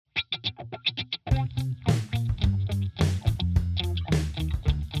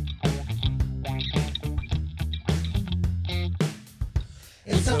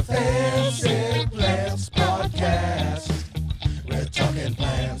It's a Fancy Plants podcast. We're talking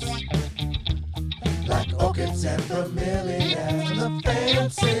plants like orchids and bromeliads. The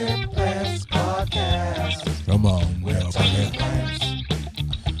Fancy Plants podcast. Come on, We're talking plants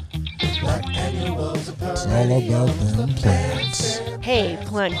like annuals of it's all about them plants. Hey,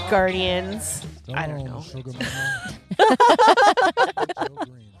 plant guardians. I don't know. Sugar mama.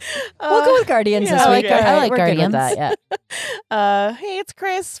 We'll go with Guardians this yeah, week. okay. All right, I like we're good with Guardians. that, yeah. Hey, it's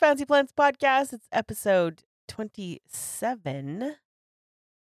Chris, Fancy Plants Podcast. It's episode 27.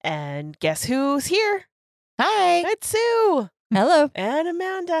 And guess who's here? Hi. It's Sue Hello. and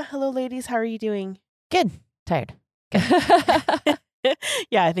Amanda. Hello, ladies. How are you doing? Good. Tired.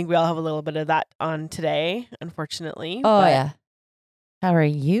 Yeah, I think we all have a little bit of that on today, unfortunately. Oh, but yeah. How are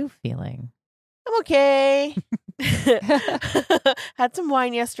you feeling? I'm okay. Had some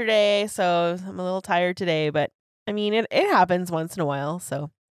wine yesterday, so I'm a little tired today, but I mean, it happens once in a while.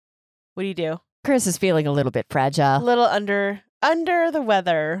 So what do you do? Chris is feeling a little bit A fragile. little under the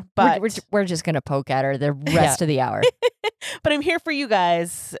weather, but We're just going to poke at her the rest of the hour. but I'm here for you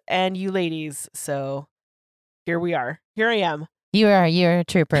guys and you ladies. So here we are. Here I am. You're a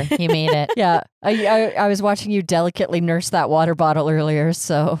trooper. You made it. Yeah. I was watching you delicately nurse that water bottle earlier,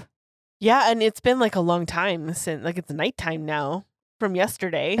 so. Yeah, and it's been like a long time since it's nighttime now from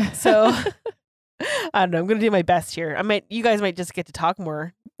yesterday. So I don't know. I'm gonna do my best here. You guys might just get to talk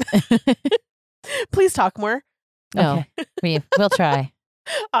more. Please talk more. No. Okay. We'll try.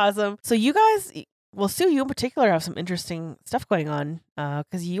 Awesome. So you guys, well, Sue, you in particular have some interesting stuff going on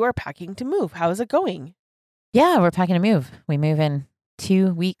because you are packing to move. How is it going? Yeah, we're packing to move. We move in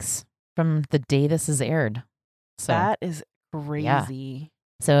 2 weeks from the day this is aired. So That is crazy.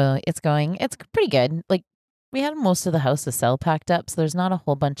 So it's pretty good. Like we had most of the house to sell packed up, so there's not a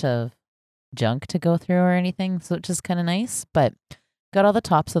whole bunch of junk to go through or anything, so it's just kind of nice. But got all the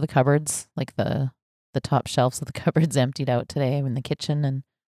tops of the cupboards, like the top shelves of the cupboards emptied out today in the kitchen and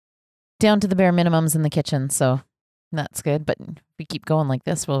down to the bare minimums in the kitchen. So that's good. But if we keep going like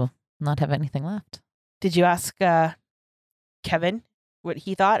this, we'll not have anything left. Did you ask Kevin what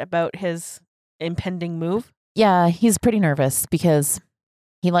he thought about his impending move? Yeah, he's pretty nervous because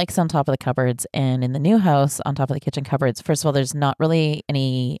he likes on top of the cupboards, and in the new house, on top of the kitchen cupboards, first of all, there's not really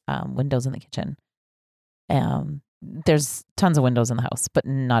any windows in the kitchen. There's tons of windows in the house, but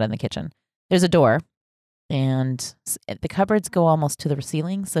not in the kitchen. There's a door, and the cupboards go almost to the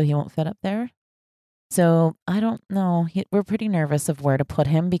ceiling, so he won't fit up there. So I don't know. We're pretty nervous of where to put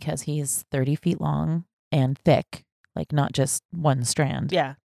him because he's 30 feet long and thick, like not just one strand.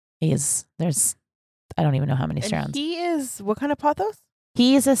 Yeah. I don't even know how many And strands. he is, what kind of pothos?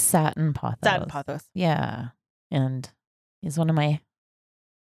 He's a satin pothos. Satin pothos. Yeah. And he's one of my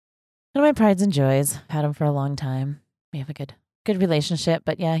prides and joys. Had him for a long time. We have a good relationship,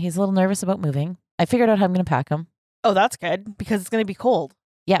 but yeah, he's a little nervous about moving. I figured out how I'm going to pack him. Oh, that's good because it's going to be cold.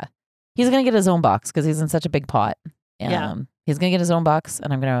 Yeah. He's going to get his own box because he's in such a big pot. Yeah. He's going to get his own box,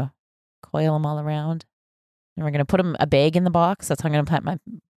 and I'm going to coil him all around. And we're going to put him a bag in the box. That's how I'm going to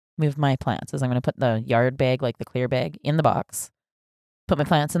move my plants. Is I'm going to put the yard bag, like the clear bag, in the box. Put my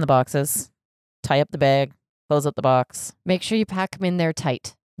plants in the boxes. Tie up the bag. Close up the box. Make sure you pack them in there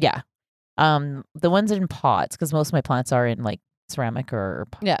tight. Yeah. The ones in pots, because most of my plants are in like ceramic or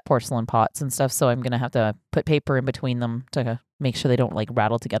porcelain pots and stuff. So I'm going to have to put paper in between them to make sure they don't like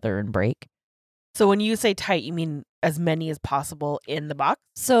rattle together and break. So when you say tight, you mean as many as possible in the box?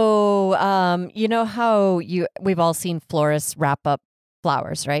 So, you know how we've all seen florists wrap up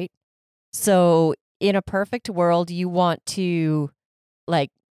flowers, right? So in a perfect world, you want to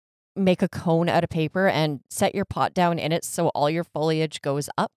like make a cone out of paper and set your pot down in it so all your foliage goes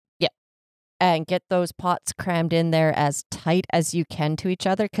up. Yeah. And get those pots crammed in there as tight as you can to each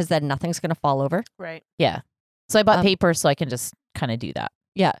other because then nothing's going to fall over. Right. Yeah. So I bought paper so I can just kind of do that.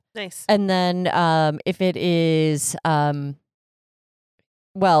 Yeah. Nice. And then if it is well,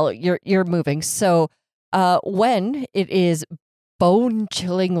 you're moving. So when it is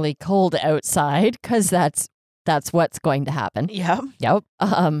bone-chillingly cold outside, because that's what's going to happen. Yeah. Yep.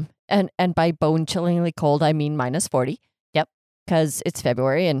 And by bone-chillingly cold, I mean -40. Yep. Because it's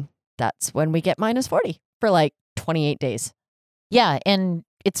February, and that's when we get -40 for like 28 days. Yeah, and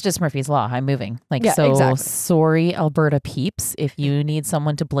it's just Murphy's Law. I'm moving. Yeah, so exactly. sorry, Alberta peeps. If you need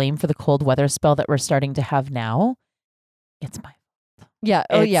someone to blame for the cold weather spell that we're starting to have now, it's my Yeah.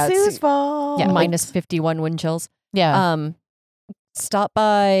 Oh, It's yeah. Sue's fault. Yeah. -51 wind chills. Yeah. Stop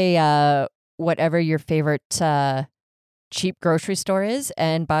by whatever your favorite cheap grocery store is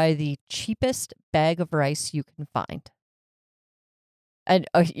and buy the cheapest bag of rice you can find. And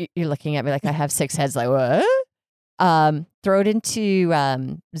you're looking at me like I have 6 heads. Like, what? Throw it into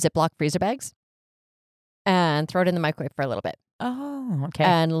Ziploc freezer bags and throw it in the microwave for a little bit. Oh, okay.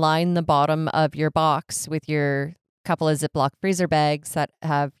 And line the bottom of your box with your couple of Ziploc freezer bags that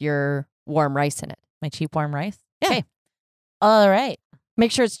have your warm rice in it. My cheap warm rice. Yeah. Okay. All right.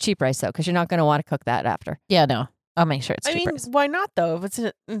 Make sure it's cheap rice though, because you're not going to want to cook that after. Yeah, no. I'll make sure it's I cheap mean, rice. why not though? If it's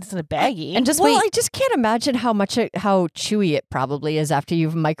in a baggie. And just Well, wait. I just can't imagine how chewy it probably is after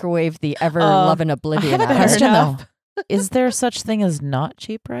you've microwaved the ever loving I oblivion have a out of it. question enough. though. Is there such thing as not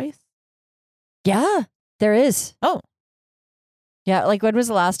cheap rice? Yeah, there is. Oh. Yeah, like when was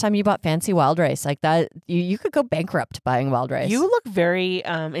the last time you bought fancy wild rice? Like that, you could go bankrupt buying wild rice. You look very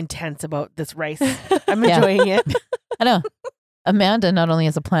intense about this rice. I'm Yeah. enjoying it. I know. Amanda not only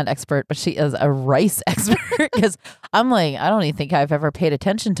is a plant expert, but she is a rice expert. Because I'm like, I don't even think I've ever paid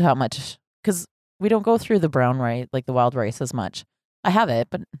attention to how much, because we don't go through the brown rice, like the wild rice as much. I have it,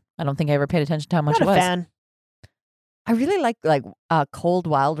 but I don't think I ever paid attention to how much Not it a was. fan. I really like cold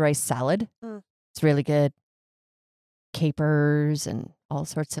wild rice salad. Mm. It's really good. Capers and all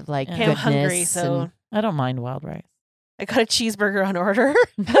sorts of like Yeah. Okay, I'm hungry, goodness so and- I don't mind wild rice. I got a cheeseburger on order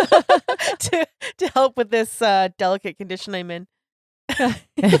to help with this delicate condition I'm in.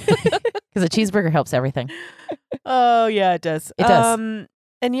 Because a cheeseburger helps everything. Oh yeah, it does. It does.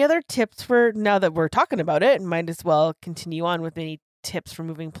 Any other tips for now that we're talking about it? Might as well continue on with any tips for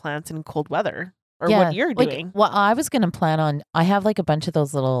moving plants in cold weather or what you're like, doing. Well, I was going to plan on, I have like a bunch of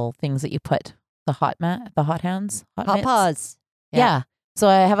those little things that you put the hot hands. Hot mitts. paws. Yeah. So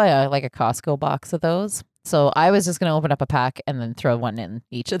I have a Costco box of those. So I was just going to open up a pack and then throw one in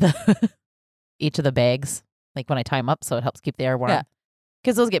each of the each of the bags, like when I tie them up, so it helps keep the air warm. Yeah.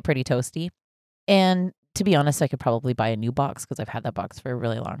 Because those get pretty toasty. And to be honest, I could probably buy a new box because I've had that box for a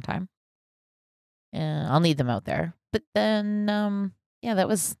really long time. And I'll need them out there. But then, yeah, that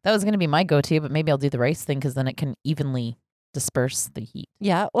was going to be my go-to. But maybe I'll do the rice thing because then it can evenly disperse the heat.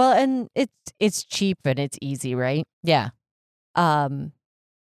 Yeah, well, and it's cheap and it's easy, right? Yeah, The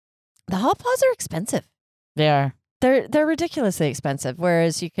hot paws are expensive. they are. They're ridiculously expensive.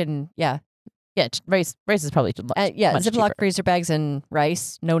 Whereas you can, Yeah, rice is probably much Ziploc cheaper. freezer bags and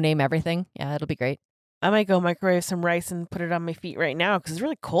rice, no name everything. Yeah, it'll be great. I might go microwave some rice and put it on my feet right now because it's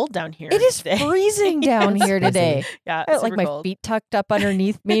really cold down here. It is today. freezing down Yes. here today. Yeah, I got like super my cold. feet tucked up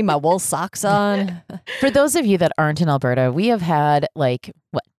underneath me, my wool socks on. For those of you that aren't in Alberta, we have had like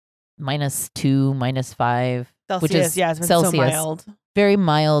what -2, -5, which Celsius, is yeah, it's been Celsius. so mild. very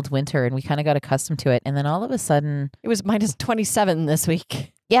mild winter, and we kind of got accustomed to it. And then all of a sudden, It was -27 this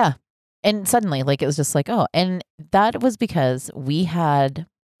week. yeah, and suddenly, like it was just like, oh, and that was because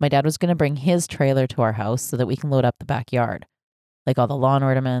my dad was going to bring his trailer to our house so that we can load up the backyard, like all the lawn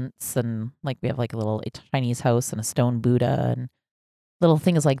ornaments, and like we have like a little Chinese house and a stone Buddha and little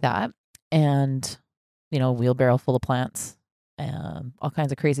things like that, and wheelbarrow full of plants, all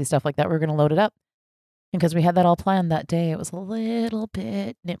kinds of crazy stuff like that. We're going to load it up. And because we had that all planned that day, it was a little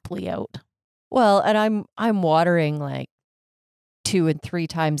bit nipply out. Well, and I'm watering like 2 and 3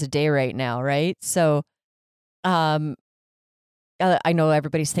 times a day right now, right? So, I know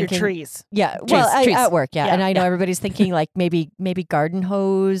everybody's Your thinking, trees. yeah, well, Trees. at work, yeah, Yeah, and I know yeah. everybody's thinking like maybe garden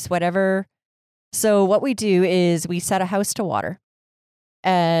hose, whatever. So what we do is we set a house to water,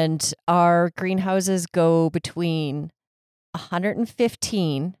 and our greenhouses go between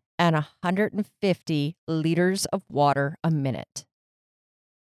 115 and 150 liters of water a minute.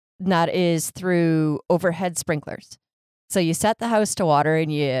 And that is through overhead sprinklers. So you set the house to water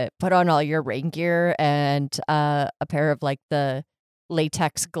and you put on all your rain gear and a pair of like the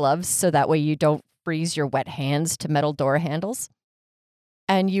latex gloves so that way you don't freeze your wet hands to metal door handles.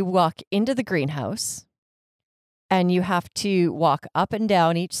 And you walk into the greenhouse and you have to walk up and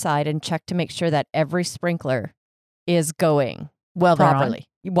down each side and check to make sure that every sprinkler is going Well, they're on. properly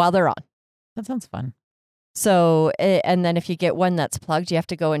while they're on. That sounds fun. So, and then if you get one that's plugged, you have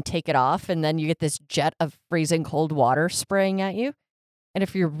to go and take it off, and then you get this jet of freezing cold water spraying at you. And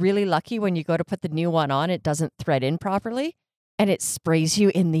if you're really lucky, when you go to put the new one on, it doesn't thread in properly, and it sprays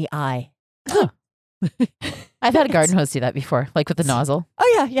you in the eye. I've had a garden hose do that before, like with the nozzle.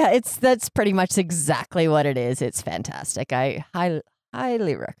 Oh yeah. That's pretty much exactly what it is. It's fantastic. I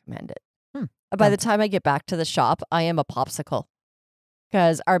highly recommend it. By the time I get back to the shop, I am a popsicle.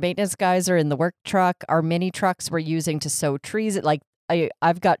 Because our maintenance guys are in the work truck. Our mini trucks we're using to sow trees.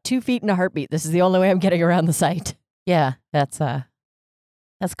 I've got 2 feet and a heartbeat. This is the only way I'm getting around the site. Yeah, that's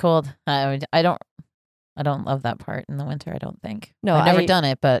cold. I don't love that part in the winter. I don't think. No, I've never done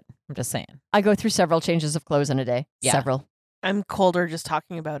it, but I'm just saying. I go through several changes of clothes in a day. Yeah. Several. I'm colder just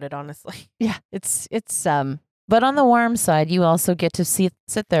talking about it, honestly. Yeah, it's But on the warm side, you also get to sit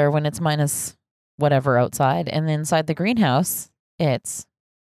there when it's -1 whatever outside. And inside the greenhouse, it's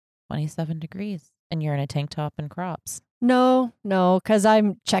 27 degrees and you're in a tank top and crops. No, because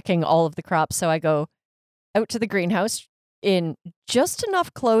I'm checking all of the crops. So I go out to the greenhouse in just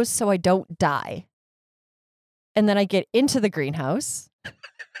enough clothes so I don't die. And then I get into the greenhouse.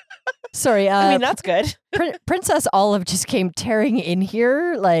 Sorry, I mean, that's good. Princess Olive just came tearing in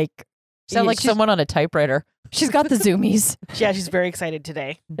here. Like, Sound like someone on a typewriter. she's got the zoomies. Yeah, she's very excited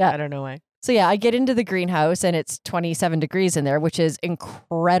today. Yeah. I don't know why. So yeah, I get into the greenhouse and it's 27 degrees in there, which is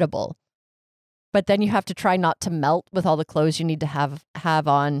incredible. But then you have to try not to melt with all the clothes you need to have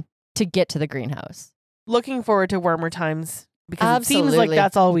on to get to the greenhouse. Looking forward to warmer times because it seems like Absolutely.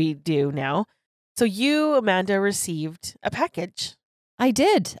 that's all we do now. So you, Amanda, received a package. I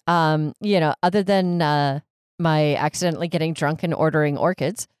did. Other than my accidentally getting drunk and ordering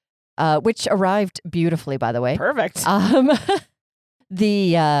orchids, which arrived beautifully, by the way. Perfect.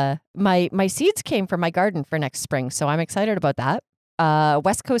 My seeds came from my garden for next spring, so I'm excited about that.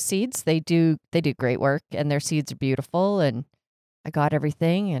 West Coast Seeds, they do great work, and their seeds are beautiful. And I got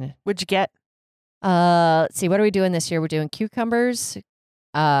everything. And What'd you get? let's see, what are we doing this year? We're doing cucumbers,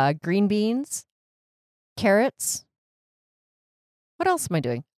 green beans, carrots. What else am I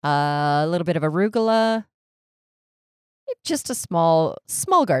doing? A little bit of arugula. Just a small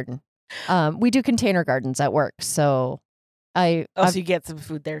garden. We do container gardens at work, so So you get some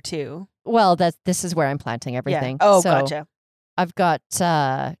food there too. this is where I'm planting everything. Yeah. Oh, So gotcha. I've got 2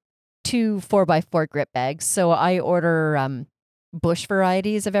 4x4 grip bags, so I order bush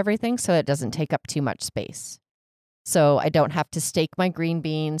varieties of everything, so it doesn't take up too much space. So I don't have to stake my green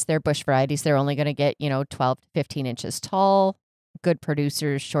beans. They're bush varieties. They're only going to get 12 to 15 inches tall. Good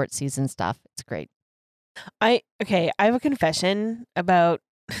producers, short season stuff. It's great. I have a confession about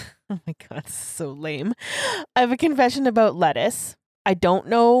oh my god, this is so lame. I have a confession about lettuce. I don't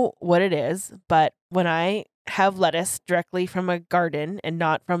know what it is, but when I have lettuce directly from a garden and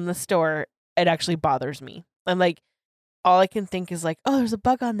not from the store, it actually bothers me. I'm like, all I can think is like, oh, there's a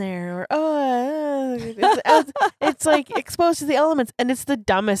bug on there, or it's like exposed to the elements, and it's the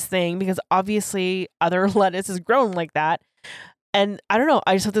dumbest thing because obviously other lettuce is grown like that, and I don't know.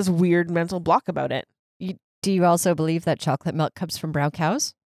 I just have this weird mental block about it. Do you also believe that chocolate milk comes from brown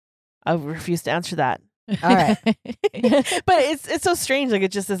cows? I refuse to answer that. All right. But it's so strange. Like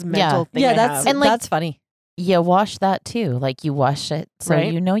it's just this mental thing. I have. And, like, that's funny. You wash that too. Like you wash it. So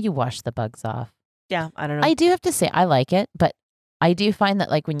Right. you wash the bugs off. Yeah, I don't know. I do have to say I like it, but I do find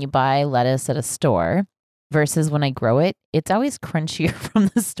that like when you buy lettuce at a store versus when I grow it, it's always crunchier from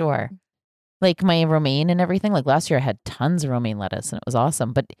the store. Like my romaine and everything. Like last year I had tons of romaine lettuce and it was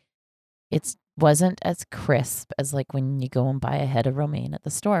awesome, but it wasn't as crisp as like when you go and buy a head of romaine at the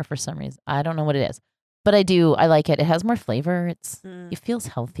store for some reason. I don't know what it is, but I like it. It has more flavor. It feels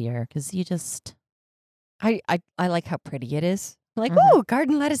healthier because you just. I like how pretty it is. Like, Mhm. oh,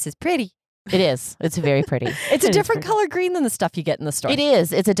 garden lettuce is pretty. It is. It's very pretty. It's a It is different pretty. color green than the stuff you get in the store. It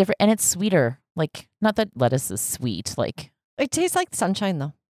is. It's a different, and it's sweeter. Like, not that lettuce is sweet, like, It tastes like sunshine,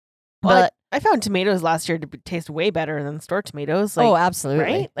 though. Well, but I found tomatoes last year to taste way better than store tomatoes. Like, oh, absolutely.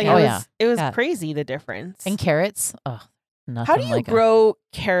 right? Like Oh, it was Yeah. crazy the difference. and carrots. Oh, nothing. How do you like grow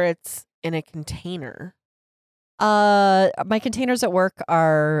carrots in a container? My containers at work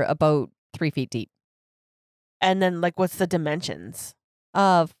are about 3 feet deep. And then like what's the dimensions?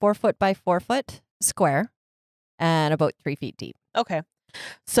 4 foot by 4 foot square and about 3 feet deep. Okay.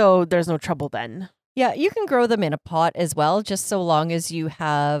 So there's no trouble then. Yeah, you can grow them in a pot as well, just so long as you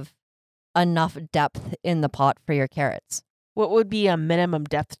have enough depth in the pot for your carrots. What would be a minimum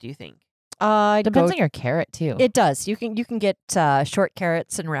depth, do you think? Depends on your carrot too. It does. You can get short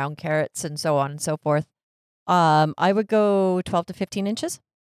carrots and round carrots and so on and so forth. I would go 12 to 15 inches.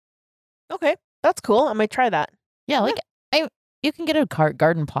 Okay. That's cool. I might try that. yeah, like you can get a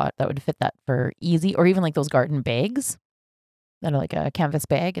garden pot that would fit that for easy, or even like those garden bags that are like a canvas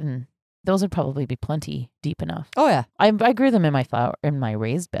bag, and those would probably be plenty deep enough. Oh yeah. I grew them in my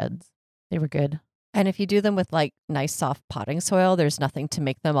raised beds. They were good. And if you do them with like nice soft potting soil, there's nothing to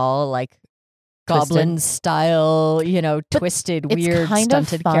make them all like Twisted. goblin style, But twisted, it's weird, kind of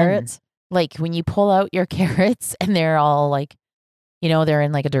stunted fun. carrots. Like when you pull out your carrots and they're all like, they're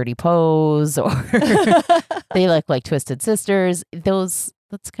in like a dirty pose, or they look like twisted sisters. That's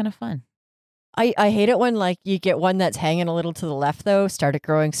kind of fun. I hate it when like you get one that's hanging a little to the left though, started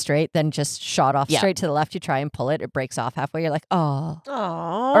growing straight, then just shot off Yeah. straight to the left. You try and pull it, it breaks off halfway. You're like, oh.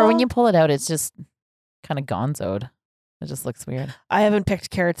 Oh. Or when you pull it out, it's just kind of gonzoed. It just looks weird. I haven't picked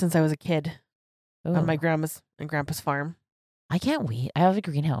carrots since I was a kid on Ooh. my grandma's and grandpa's farm. I can't wait. I have a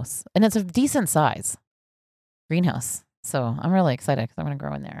greenhouse, and it's a decent size greenhouse. So I'm really excited because I'm going to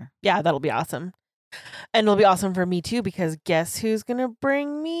grow in there. Yeah, that'll be awesome. And it'll be awesome for me too because guess who's gonna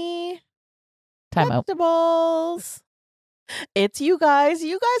bring me Time out. vegetables? It's you guys.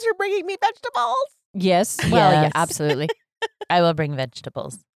 You guys are bringing me vegetables. Yes. Well, yeah, Yes. absolutely. I will bring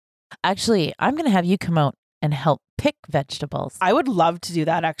vegetables. Actually, I'm going to have you come out and help pick vegetables. I would love to do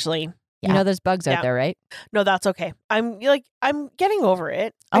that actually. You Yeah. know, there's bugs Yeah. out there, right? No, that's okay. I'm getting over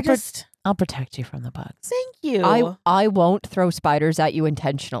it. I'll I'll protect you from the bugs. thank you. I won't throw spiders at you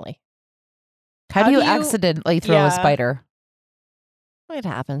intentionally. How do you accidentally throw Yeah. a spider? It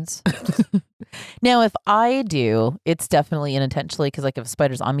happens. Now, if I do, it's definitely unintentionally because, like, if a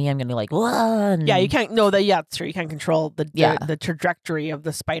spider's on me, I'm going to like, run. Yeah, you can't. No, that that's true. You can't control Yeah. the trajectory of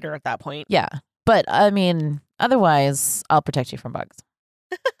the spider at that point. Yeah. But, I mean, otherwise, I'll protect you from bugs.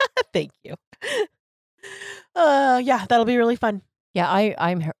 Thank you. Yeah, that'll be really fun. Yeah,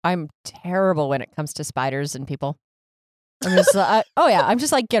 I'm terrible when it comes to spiders and people. I'm just I'm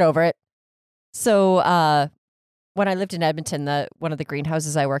just like, get over it. So when I lived in Edmonton, one of the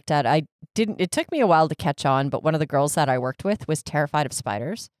greenhouses I worked at, it took me a while to catch on, but one of the girls that I worked with was terrified of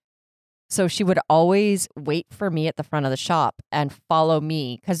spiders. So she would always wait for me at the front of the shop and follow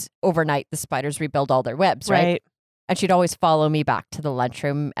me because overnight the spiders rebuild all their webs, right? And she'd always follow me back to the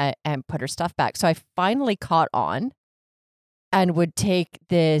lunchroom and put her stuff back. So I finally caught on and would take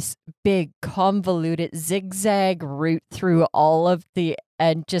this big convoluted zigzag route through all of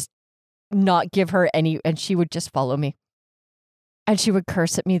and just not give her any, and she would just follow me. And she would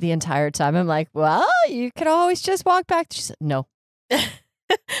curse at me the entire time. I'm like, well, you could always just walk back. She said, no,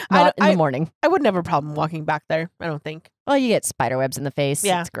 not in the morning. I wouldn't have a problem walking back there. I don't think. Well, you get spider webs in the face.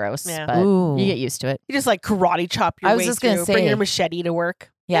 Yeah. It's gross, Yeah. but Ooh. you get used to it. You just like karate chop your I was way just gonna through. Bring say- your machete to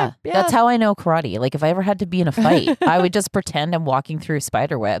work. Yeah, Yeah. that's how I know karate. Like if I ever had to be in a fight, I would just pretend I'm walking through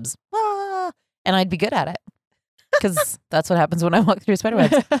spider webs, and I'd be good at it because that's what happens when I walk through spider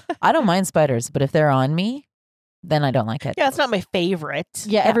webs. I don't mind spiders, but if they're on me, then I don't like it. Yeah, it's not my favorite.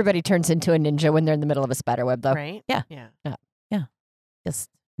 Yeah, everybody turns into a ninja when they're in the middle of a spider web, though. Right? Yeah. Yeah.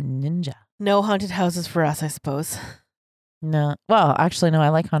 Just ninja. No haunted houses for us, I suppose. No, well, actually, no. I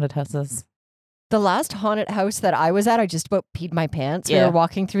like haunted houses. The last haunted house that I was at, I just about peed my pants. We Yeah. were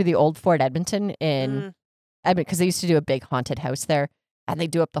walking through the old Fort Edmonton in Mm. Edmonton because they used to do a big haunted house there, and they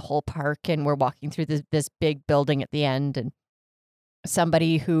do up the whole park. And we're walking through this big building at the end, and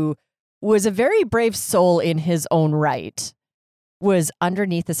somebody who was a very brave soul in his own right was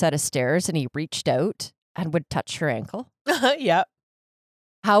underneath a set of stairs, and he reached out and would touch her ankle. Yeah.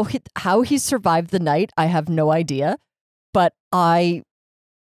 How he survived the night, I have no idea. But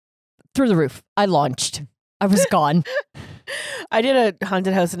through the roof, I launched. I was gone. I did a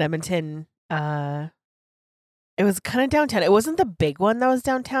haunted house in Edmonton. It was kind of downtown. It wasn't the big one that was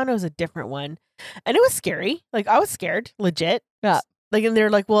downtown. It was a different one. And it was scary. Like I was scared, legit. Yeah. Like, and they're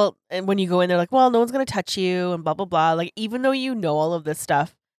like, well, and when you go in, they're like, well, no one's going to touch you and blah, blah, blah. Like, even though you know all of this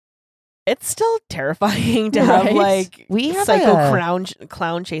stuff, it's still terrifying to have Right? like We have psycho a-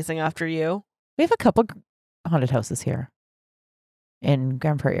 clown chasing after you. We have a couple haunted houses here in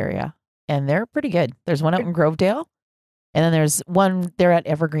Grand Prairie area, and they're pretty good. There's one out in Grovedale, and then there's one there at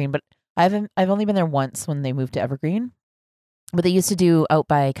Evergreen. But I've only been there once when they moved to Evergreen, but they used to do out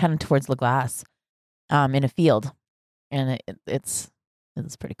by kind of towards La Glace, in a field, and it's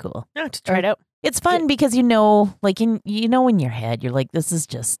pretty cool. No, to try it out. It's fun because you know in your head you're like, this is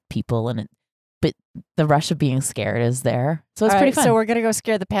just people, but the rush of being scared is there, so it's All pretty right, fun. So we're gonna go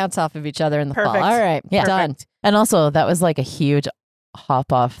scare the pants off of each other in the fall. Perfect. All right, Yeah. done. Perfect. And also, that was like a huge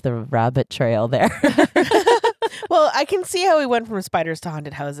hop off the rabbit trail there. Well, I can see how we went from spiders to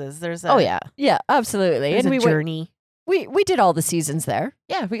haunted houses. There's a, Oh yeah, Yeah, absolutely. there's And a we went, journey. we did all the seasons there.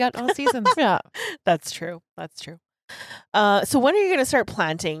 yeah. We got all seasons. Yeah. That's true. That's true. So when are you going to start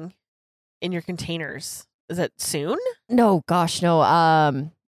planting in your containers? Is it soon? No, gosh, no.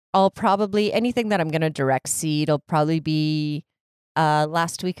 I'll probably anything that I'm gonna direct seed. Will probably be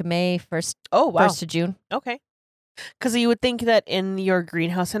last week of May, first Oh, wow. of June. Okay. Because you would think that in your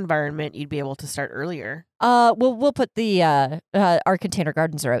greenhouse environment, you'd be able to start earlier. We'll put the our container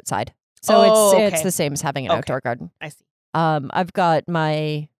gardens are outside, so Oh, it's okay. the same as having an Okay. outdoor garden. I see. I've got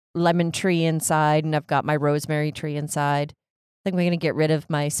my lemon tree inside, and I've got my rosemary tree inside. I think we're gonna get rid of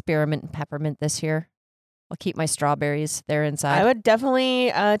my spearmint and peppermint this year. I'll keep my strawberries there inside. I would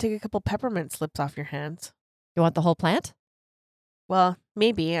definitely take a couple peppermint slips off your hands. You want the whole plant? Well,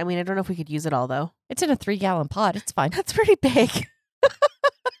 maybe. I mean, I don't know if we could use it all, though. It's in a 3-gallon pot. It's fine. That's pretty big.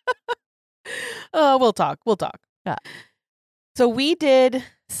 We'll talk. We'll talk. Yeah. So we did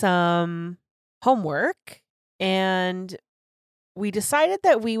some homework and we decided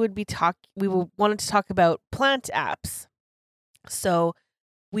that we wanted to talk about plant apps. So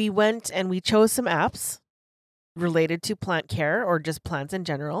we went and we chose some apps related to plant care or just plants in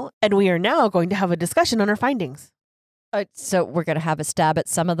general. And we are now going to have a discussion on our findings. So we're going to have a stab at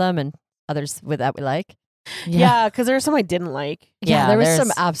some of them and others with that we like. Yeah, because there are some I didn't like. Yeah, there was some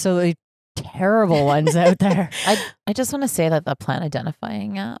there's- absolutely terrible ones out there. I just want to say that the plant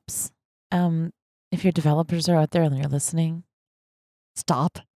identifying apps, if your developers are out there and you're listening,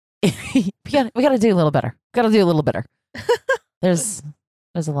 Stop. we gotta do a little better. Gotta do a little better. There's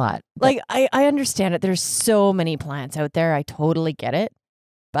a lot. But Like, I understand it. There's so many plants out there. I totally get it.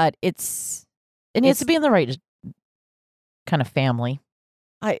 But it needs to be in the right kind of family.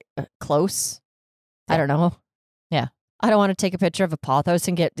 close. I Yeah. don't know. Yeah. I don't want to take a picture of a pothos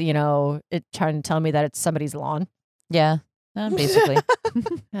and get, it trying to tell me that it's somebody's lawn. Yeah, basically.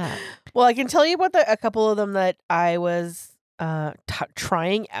 Yeah. Well, I can tell you about a couple of them that I was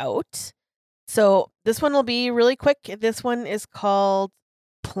trying out. So this one will be really quick. This one is called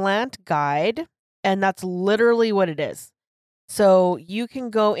Plant Guide, and that's literally what it is. So you can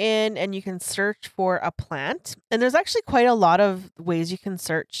go in and you can search for a plant, and there's actually quite a lot of ways you can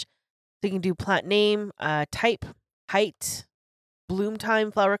search. So you can do plant name, type, height, bloom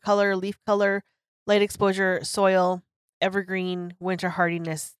time, flower color, leaf color, light exposure, soil, evergreen, winter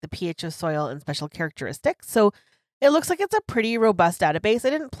hardiness, the pH of soil, and special characteristics. So it looks like it's a pretty robust database. I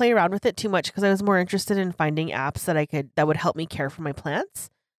didn't play around with it too much because I was more interested in finding apps that would help me care for my plants.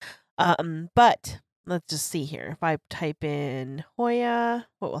 But let's just see here. If I type in Hoya,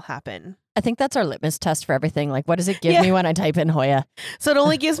 what will happen? I think that's our litmus test for everything. Like, what does it give Yeah. me when I type in Hoya? So it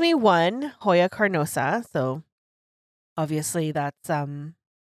only gives me one, Hoya carnosa. So obviously that's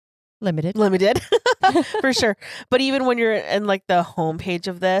Limited. limited for sure. But even when you're in like the home page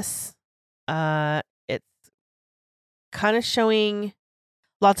of this, it's kind of showing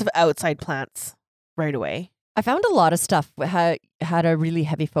lots of outside plants right away. I found a lot of stuff had a really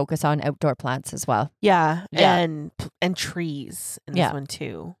heavy focus on outdoor plants as well. Yeah, Yeah. and trees in this Yeah. one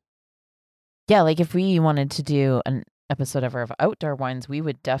too. Yeah, like if we wanted to do an episode ever of outdoor ones, we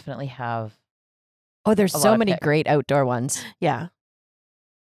would definitely have. Oh, there's A lot so of many pick. great outdoor ones. Yeah.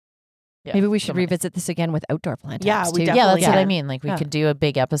 Maybe we so should many. revisit this again with outdoor plant Yeah, apps we too. definitely Yeah, that's what I can. mean. Like we Yeah. could do a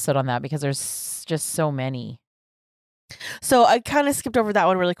big episode on that because there's just so many. So I kind of skipped over that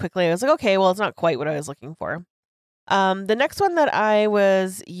one really quickly. I was like, okay, well, it's not quite what I was looking for. The next one that I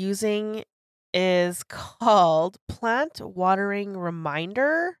was using is called Plant Watering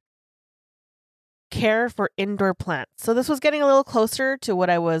Reminder Care for Indoor Plants. So this was getting a little closer to what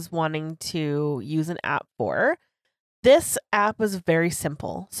I was wanting to use an app for. This app was very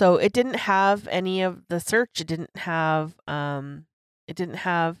simple. So it didn't have any of the search. It didn't have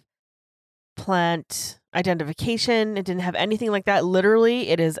plant identification. It didn't have anything like that. Literally,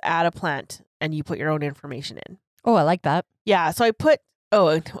 it is add a plant and you put your own information in. Oh, I like that. Yeah, so I put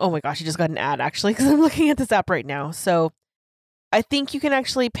oh my gosh, I just got an ad actually because I'm looking at this app right now. So I think you can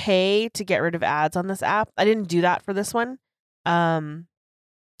actually pay to get rid of ads on this app. I didn't do that for this one.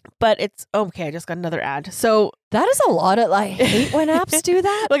 But it's okay, I just got another ad. So That is a lot of I hate when apps do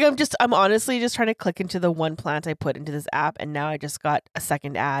that. like I'm honestly just trying to click into the one plant I put into this app and now I just got a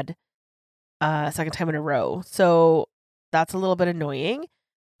second ad second time in a row. So that's a little bit annoying.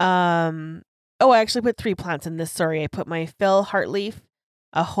 I actually put 3 plants in this. Sorry, I put my Phil Heartleaf,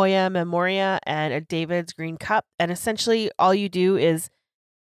 a Hoya Memoria, and a David's Green Cup. And essentially all you do is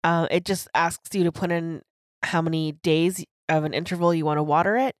it just asks you to put in how many days of an interval you want to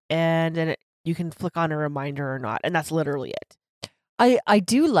water it, and then you can flick on a reminder or not. And that's literally it. I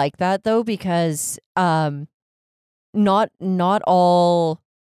do like that though because not all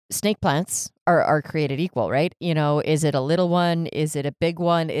snake plants are created equal, right? Is it a little one? Is it a big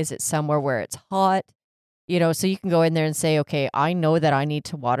one? Is it somewhere where it's hot? So you can go in there and say, okay, I know that I need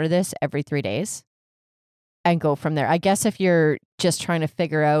to water this every 3 days and go from there. I guess if you're just trying to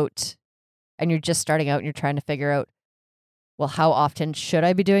figure out and you're just starting out and you're trying to figure out, well, how often should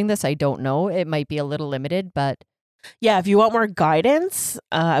I be doing this? I don't know. It might be a little limited, but Yeah, if you want more guidance,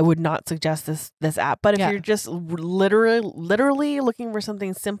 I would not suggest this app. But if Yeah. you're just literally looking for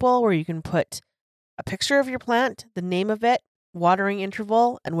something simple where you can put a picture of your plant, the name of it, watering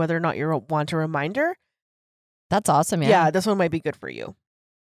interval, and whether or not you want a reminder, that's awesome. yeah, this one might be good for you.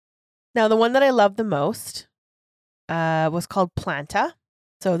 Now, the one that I love the most was called Planta.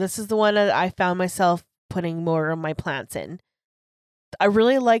 So this is the one that I found myself putting more of my plants in. I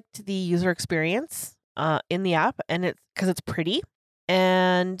really liked the user experience in the app, and it's because it's pretty,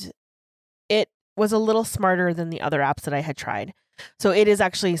 and it was a little smarter than the other apps that I had tried. So it is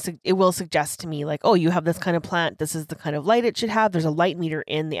actually, it will suggest to me like, oh, you have this kind of plant. This is the kind of light it should have. There's a light meter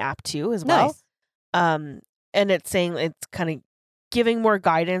in the app too, as well. Nice. And it's saying it's kind of giving more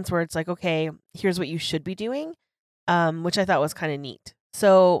guidance where it's like, okay, here's what you should be doing, which I thought was kind of neat.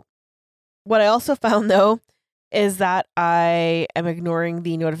 So what I also found though is that I am ignoring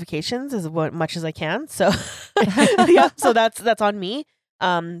the notifications as much as I can. So yeah, so that's on me.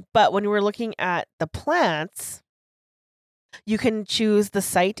 But when we're looking at the plants, you can choose the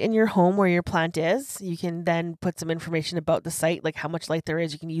site in your home where your plant is. You can then put some information about the site, like how much light there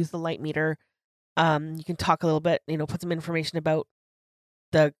is. You can use the light meter. You can talk a little bit, put some information about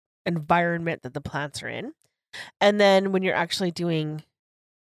the environment that the plants are in. And then when you're actually doing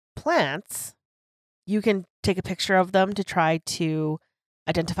plants, you can take a picture of them to try to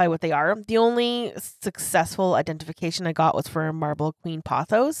identify what they are. The only successful identification I got was for a marble queen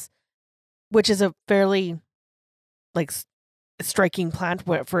pothos, which is a fairly like striking plant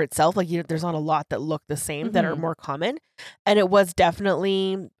for itself. Like there's not a lot that look the same that are more common, and it was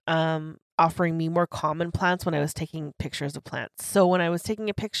definitely offering me more common plants when I was taking pictures of plants. So when I was taking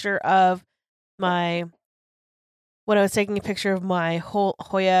a picture of my Hoya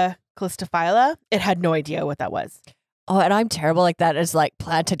calistophylla, it had no idea what that was. Oh, and I'm terrible like that as like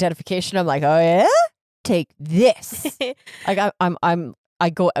plant identification. I'm like, oh yeah, take this. Like I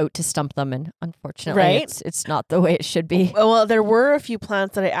go out to stump them, and unfortunately, Right? it's not the way it should be. Well, there were a few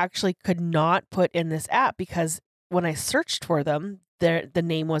plants that I actually could not put in this app because when I searched for them, the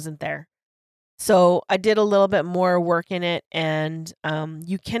name wasn't there. So I did a little bit more work in it, and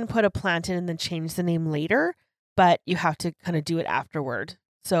you can put a plant in and then change the name later, but you have to kind of do it afterward.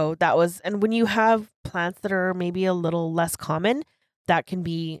 So that was, and when you have plants that are maybe a little less common, that can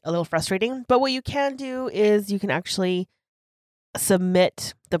be a little frustrating. But what you can do is you can actually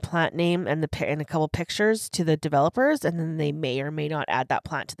submit the plant name and a couple pictures to the developers, and then they may or may not add that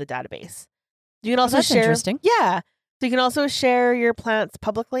plant to the database. You can also that's share, interesting. yeah. So you can also share your plants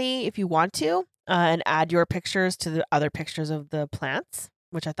publicly if you want to, and add your pictures to the other pictures of the plants,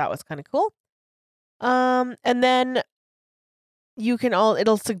 which I thought was kind of cool. And then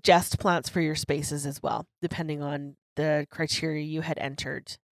it'll suggest plants for your spaces as well, depending on the criteria you had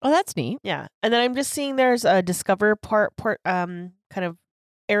entered. Oh, that's neat. Yeah. And then I'm just seeing there's a discover kind of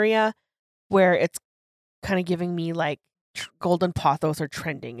area where it's kind of giving me like golden pothos are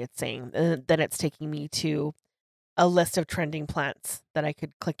trending, it's saying. Then it's taking me to a list of trending plants that I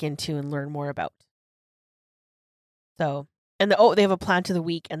could click into and learn more about. So, and they have a plant of the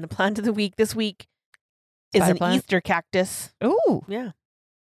week, and the plant of the week this week is Spider an plant? Easter cactus. Ooh, Yeah.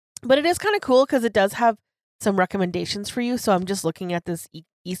 But it is kind of cool because it does have some recommendations for you. So I'm just looking at this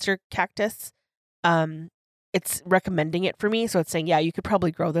Easter cactus. It's recommending it for me. So it's saying, yeah, you could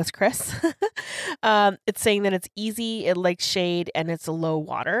probably grow this, Chris. It's saying that it's easy, it likes shade, and it's a low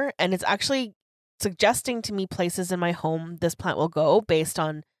water. And it's actually suggesting to me places in my home this plant will go based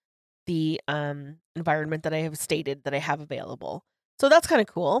on the environment that I have stated that I have available. So that's kind of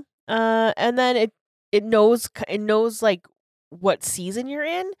cool. And then it knows like what season you're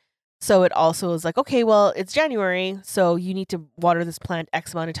in. So it also is like, okay, well, it's January, so you need to water this plant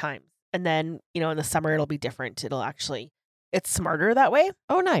X amount of times. And then, in the summer, it'll be different. It's smarter that way.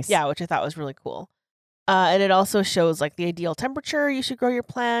 oh, nice. Yeah, which I thought was really cool. And it also shows like the ideal temperature you should grow your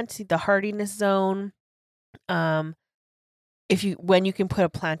plant, the hardiness zone, when you can put a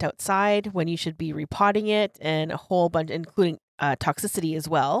plant outside, when you should be repotting it, and a whole bunch, including toxicity as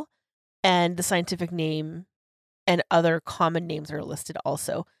well, and the scientific name and other common names are listed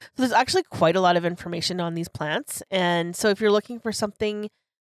also. So there's actually quite a lot of information on these plants. And so if you're looking for something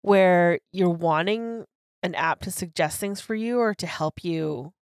where you're wanting an app to suggest things for you or to help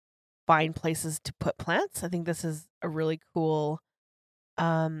you find places to put plants, I think this is a really cool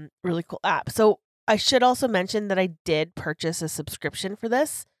app. So I should also mention that I did purchase a subscription for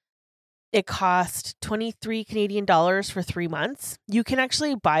this. It cost 23 Canadian dollars for 3 months. You can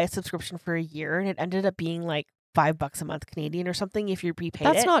actually buy a subscription for a year, and it ended up being like $5 a month Canadian or something if you prepaid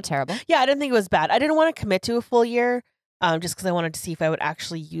That's it. not terrible. Yeah, I didn't think it was bad. I didn't want to commit to a full year just because I wanted to see if I would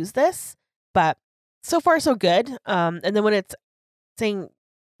actually use this. But so far, so good. And then when it's saying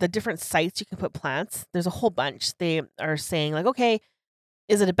the different sites you can put plants, there's a whole bunch. They are saying like, okay,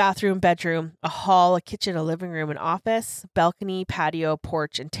 is it a bathroom, bedroom, a hall, a kitchen, a living room, an office, balcony, patio,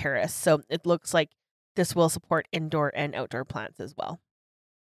 porch, and terrace? So it looks like this will support indoor and outdoor plants as well.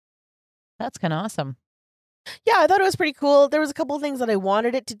 That's kind of awesome. Yeah, I thought it was pretty cool. There was a couple of things that I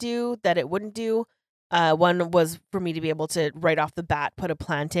wanted it to do that it wouldn't do. One was for me to be able to right off the bat put a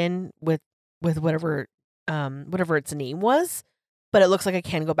plant in with whatever its name was, but it looks like I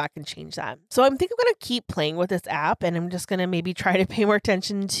can go back and change that. So I'm thinking I'm gonna keep playing with this app, and I'm just gonna maybe try to pay more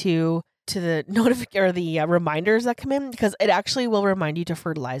attention to the reminders that come in, because it actually will remind you to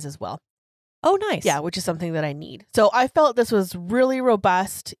fertilize as well. Oh, nice. Yeah, which is something that I need. So I felt this was really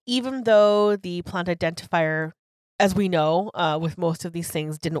robust, even though the plant identifier, as we know, with most of these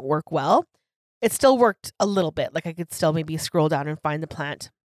things didn't work well. It still worked a little bit. Like I could still maybe scroll down and find the plant,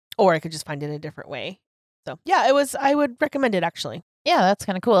 or I could just find it in a different way. So yeah, I would recommend it actually. Yeah, that's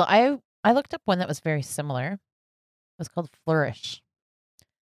kind of cool. I looked up one that was very similar. It was called Flourish.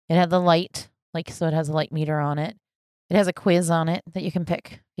 It had the light, so it has a light meter on it. It has a quiz on it that you can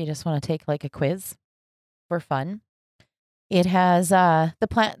pick if you just want to take like a quiz for fun. It has the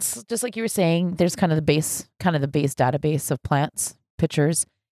plants, just like you were saying. There's kind of the base database of plants, pictures,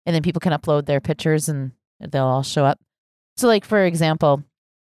 and then people can upload their pictures and they'll all show up. So, like for example,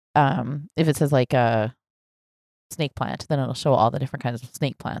 if it says like a snake plant, then it'll show all the different kinds of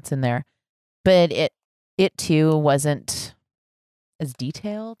snake plants in there. But it too wasn't as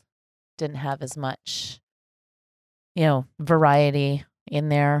detailed, didn't have as much, variety in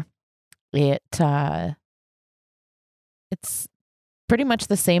there. It's pretty much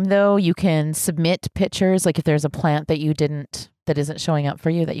the same though. You can submit pictures, like if there's a plant that isn't showing up for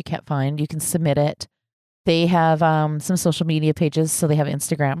you that you can't find, you can submit it. They have some social media pages, so they have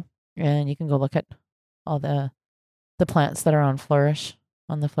Instagram, and you can go look at all the plants that are on the Flourish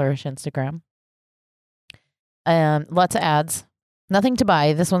Instagram. Lots of ads. Nothing to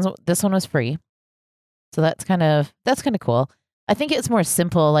buy. This one was free. So that's kind of cool. I think it's more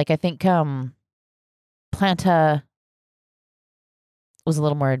simple. Like I think Planta was a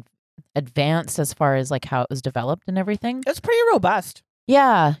little more advanced as far as like how it was developed and everything. It's pretty robust.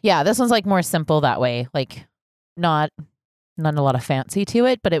 Yeah. This one's like more simple that way. Like not a lot of fancy to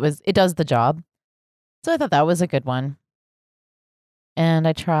it, but it does the job. So I thought that was a good one. And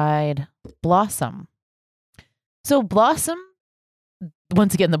I tried Blossom. So Blossom,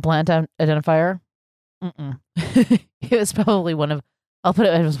 once again, the plant identifier. It was probably it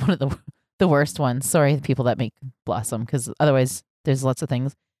was one of the worst ones. Sorry, the people that make Blossom, because otherwise there's lots of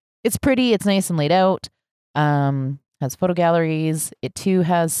things. It's pretty. It's nice and laid out. Has photo galleries. It too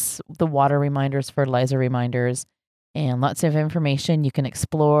has the water reminders, fertilizer reminders, and lots of information you can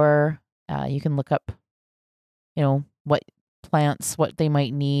explore. You can look up, what plants, what they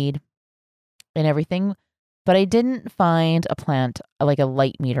might need, and everything. But I didn't find a plant like a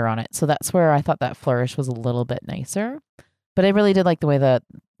light meter on it. So that's where I thought that Flourish was a little bit nicer. But I really did like the way the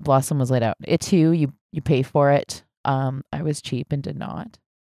Blossom was laid out. It too, you pay for it. I was cheap and did not.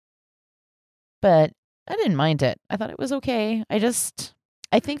 But I didn't mind it. I thought it was okay.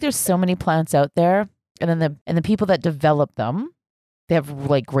 I think there's so many plants out there, and then the people that develop them, they have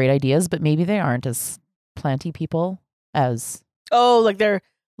like great ideas, but maybe they aren't as planty people as like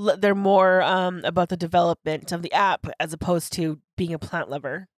they're more about the development of the app as opposed to being a plant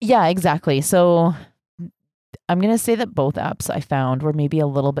lover. Yeah, exactly. So I'm going to say that both apps I found were maybe a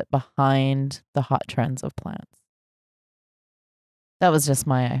little bit behind the hot trends of plants. That was just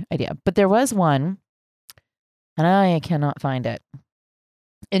my idea. But there was one, and I cannot find it.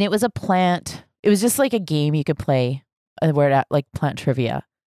 And it was a plant. It was just like a game you could play where it like plant trivia.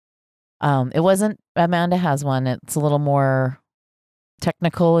 It wasn't, Amanda has one. It's a little more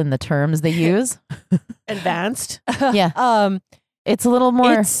technical in the terms they use. Advanced. Yeah. It's a little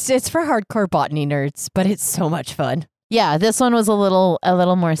more. It's for hardcore botany nerds, but it's so much fun. Yeah, this one was a little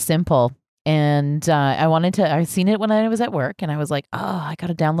more simple. And I seen it when I was at work, and I was like, oh, I got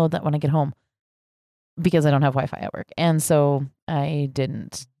to download that when I get home because I don't have Wi-Fi at work. And so I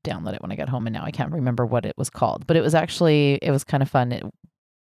didn't download it when I got home, and now I can't remember what it was called. But it was kind of fun.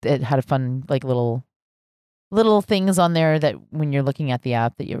 It had a fun, like little things on there that when you're looking at the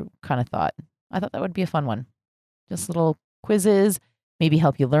app that you kind of I thought that would be a fun one. Just little quizzes, maybe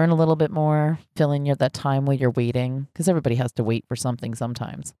help you learn a little bit more, fill in that time while you're waiting, because everybody has to wait for something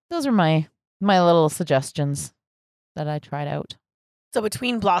sometimes. Those are my little suggestions that I tried out. So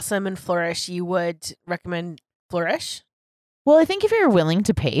between Blossom and Flourish, you would recommend Flourish? Well, I think if you're willing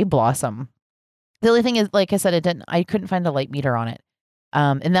to pay, Blossom. The only thing is, like I said, I couldn't find a light meter on it.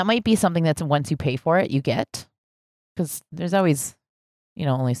 And that might be something that's once you pay for it, you get, because there's always,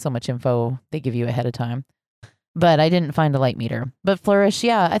 only so much info they give you ahead of time. But I didn't find a light meter. But Flourish,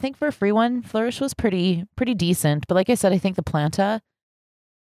 yeah, I think for a free one, Flourish was pretty decent. But like I said, I think the Planta,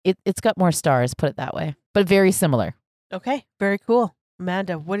 it's got more stars, put it that way, but very similar. Okay, very cool.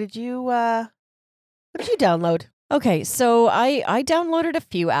 Amanda, what did you download? Okay, so I downloaded a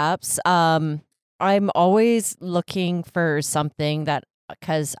few apps. I'm always looking for something that,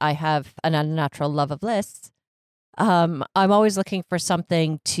 because I have an unnatural love of lists, I'm always looking for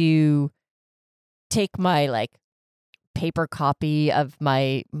something to take my like paper copy of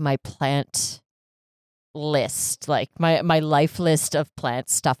my plant list, like my life list of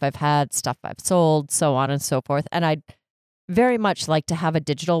plants, stuff I've had, stuff I've sold, so on and so forth. And I'd very much like to have a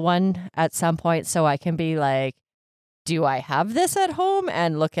digital one at some point so I can be like, do I have this at home,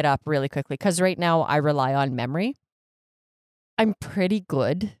 and look it up really quickly? Because right now I rely on memory. I'm pretty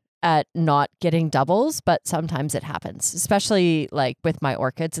good at not getting doubles, but sometimes it happens, especially like with my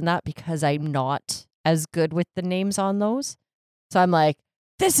orchids and that, because I'm not as good with the names on those. So I'm like,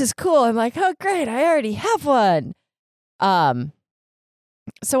 this is cool. I'm like, oh, great. I already have one.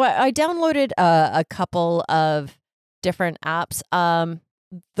 So I downloaded a couple of different apps.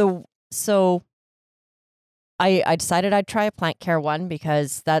 I decided I'd try a plant care one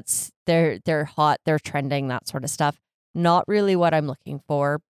because they're hot, they're trending, that sort of stuff. Not really what I'm looking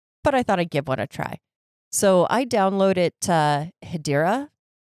for, but I thought I'd give one a try. So I downloaded Hedera,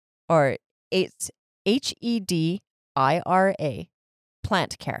 or it's Hedira,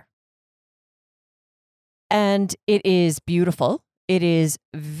 plant care. And it is beautiful. It is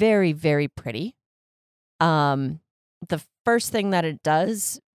very, very pretty. The first thing that it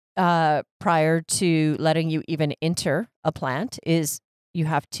does prior to letting you even enter a plant is you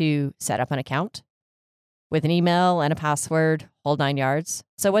have to set up an account with an email and a password, whole 9 yards.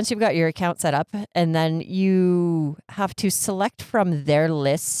 So once you've got your account set up, and then you have to select from their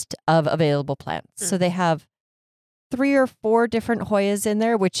list of available plants. So they have 3 or 4 different Hoyas in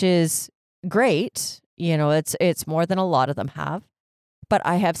there, which is great. You know, it's more than a lot of them have. But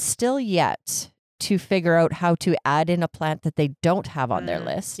I have still yet to figure out how to add in a plant that they don't have on their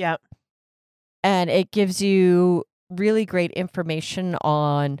list. Yeah. And it gives you really great information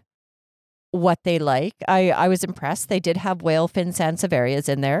on what they like. I was impressed. They did have whale fin sansevierias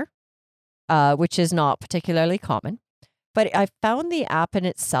in there, which is not particularly common. But I found the app in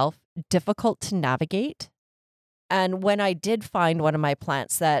itself difficult to navigate. And when I did find one of my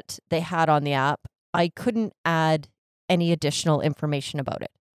plants that they had on the app, I couldn't add any additional information about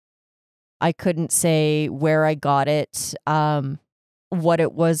it. I couldn't say where I got it, what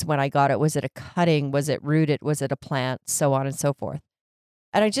it was when I got it. Was it a cutting? Was it rooted? Was it a plant? So on and so forth.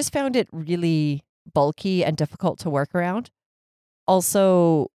 And I just found it really bulky and difficult to work around.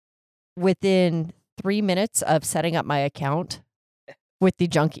 Also, within 3 minutes of setting up my account with the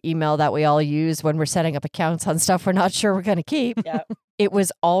junk email that we all use when we're setting up accounts on stuff we're not sure we're going to keep, Yeah. it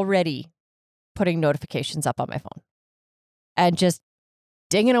was already putting notifications up on my phone and just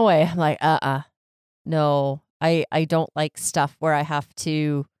dinging away. I'm like, no, I don't like stuff where I have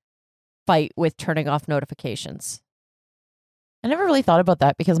to fight with turning off notifications. I never really thought about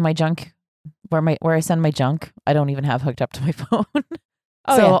that because my junk, where I send my junk, I don't even have hooked up to my phone.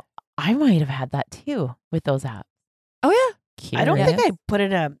 Oh, so yeah. I might have had that too with those apps. Oh, yeah. I don't Curious. think I put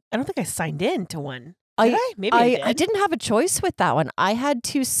in I don't think I signed in to one. Did I? Maybe I did. I didn't have a choice with that one. I had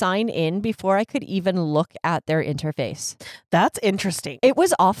to sign in before I could even look at their interface. That's interesting. It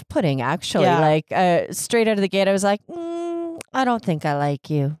was off-putting, actually. Yeah. Like, straight out of the gate, I was like, I don't think I like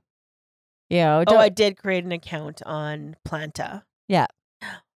you. You know, I did create an account on Planta. yeah,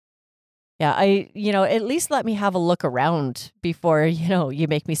 at least let me have a look around before, you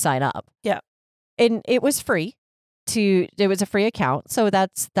make me sign up. Yeah. And it was free. It was a free account, so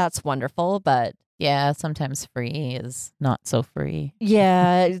that's wonderful, but Yeah, sometimes free is not so free.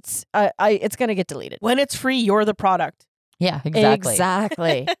 yeah, it's going to get deleted. When it's free, you're the product. Yeah, exactly.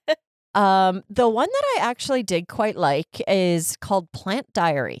 Exactly. The one that I actually did quite like is called Plant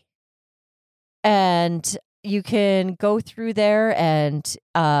Diary. And you can go through there and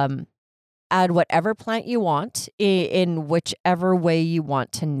add whatever plant you want in whichever way you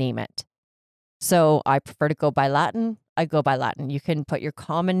want to name it. So I prefer to go by Latin. I go by Latin. You can put your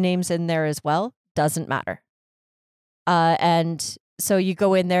common names in there as well. Doesn't matter. And so you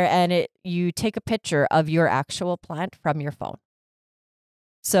go in there and you take a picture of your actual plant from your phone.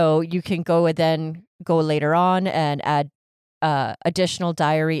 So you can go later on and add additional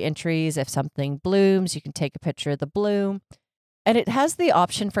diary entries. If something blooms, you can take a picture of the bloom. And it has the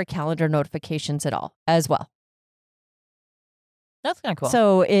option for calendar notifications as well. That's kind of cool.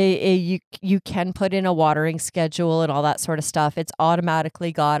 So you can put in a watering schedule and all that sort of stuff. It's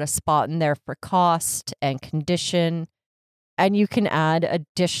automatically got a spot in there for cost and condition. And you can add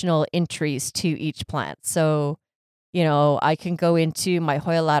additional entries to each plant. So, I can go into my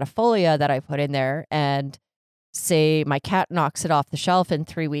Hoya latifolia that I put in there and say my cat knocks it off the shelf in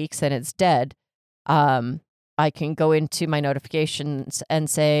 3 weeks and it's dead. I can go into my notifications and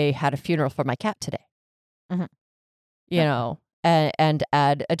say, had a funeral for my cat today. Mhm. And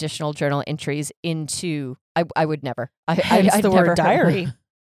add additional journal entries into, I would never. Hence I'd the never word diary.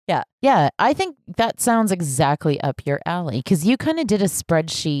 Yeah, I think that sounds exactly up your alley because you kind of did a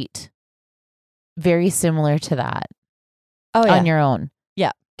spreadsheet very similar to that Oh yeah. on your own.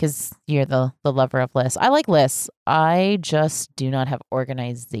 Yeah. Because you're the lover of lists. I like lists. I just do not have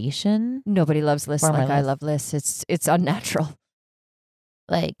organization. Nobody loves lists For my like I list. love lists. It's unnatural.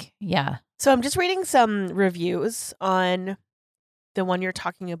 Like, yeah. So I'm just reading some reviews on the one you're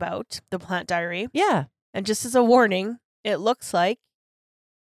talking about, the plant diary. Yeah. And just as a warning, it looks like,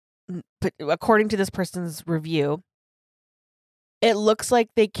 but according to this person's review, it looks like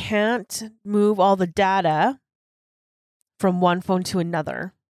they can't move all the data from one phone to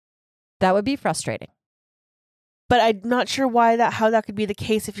another. That would be frustrating. But I'm not sure how that could be the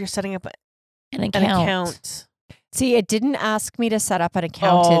case if you're setting up An an account. account. See, it didn't ask me to set up an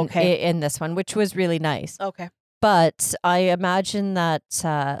account Oh, okay. in this one, which was really nice. Okay. But I imagine that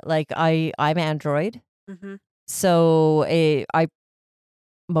I'm Android. Mm-hmm. So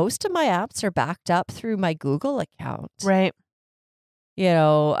most of my apps are backed up through my Google account. Right. You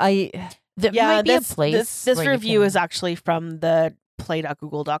know, There Yeah, might be this, a place. this where you review can- is actually from the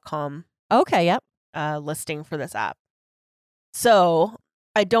play.google.com okay, yep. listing for this app. So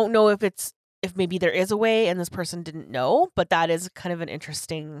I don't know if maybe there is a way and this person didn't know, but that is kind of an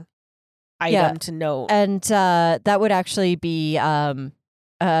interesting item Yeah. to note. And that would actually be an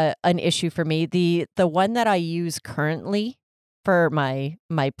issue for me. The one that I use currently for my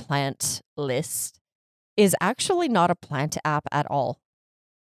plant list is actually not a plant app at all.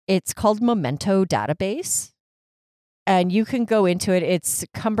 It's called Memento Database. And you can go into it. It's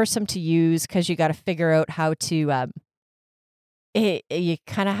cumbersome to use because you got to figure out how to you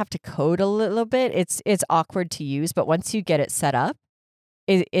kind of have to code a little bit. It's awkward to use, but once you get it set up,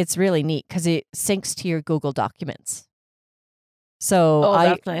 it's really neat because it syncs to your Google Documents. So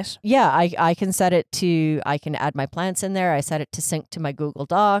That's nice. I can set it to, I can add my plants in there. I set it to sync to my Google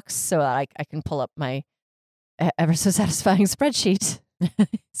Docs so that I can pull up my ever so satisfying spreadsheet,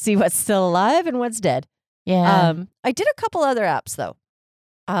 see what's still alive and what's dead. Yeah. I did a couple other apps though.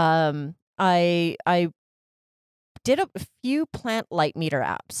 I did a few plant light meter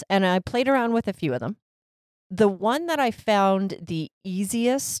apps and I played around with a few of them. The one that I found the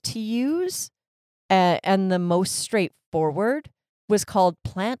easiest to use and the most straightforward was called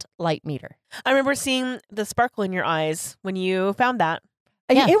Plant Light Meter. I remember seeing the sparkle in your eyes when you found that.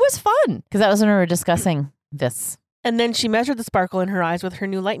 Yeah. It was fun. Because that was when we were discussing this. And then she measured the sparkle in her eyes with her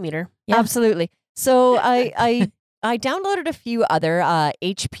new light meter. Yeah. Absolutely. So I downloaded a few other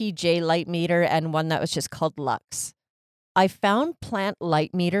HPJ light meter and one that was just called Lux. I found Plant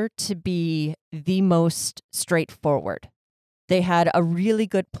Light Meter to be the most straightforward. They had a really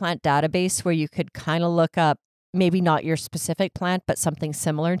good plant database where you could kind of look up maybe not your specific plant, but something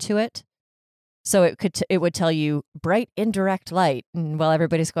similar to it. So it would tell you bright indirect light. And while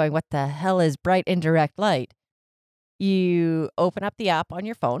everybody's going, what the hell is bright indirect light? You open up the app on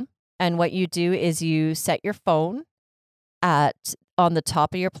your phone. And what you do is you set your phone on the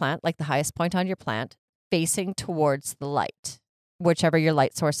top of your plant, like the highest point on your plant, facing towards the light, whichever your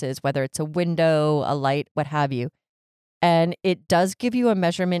light source is, whether it's a window, a light, what have you. And it does give you a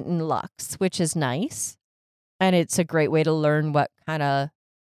measurement in lux, which is nice. And it's a great way to learn what kind of,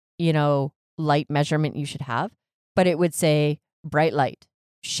 light measurement you should have. But it would say bright light,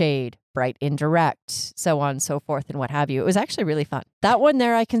 shade, bright indirect, so on and so forth and what have you. It was actually really fun. That one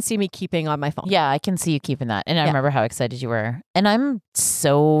there, I can see me keeping on my phone. Yeah, I can see you keeping that. And I Yeah. remember how excited you were. And I'm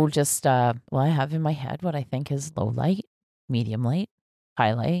so just, I have in my head what I think is low light, medium light,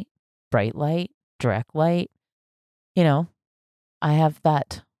 highlight, bright light, direct light. I have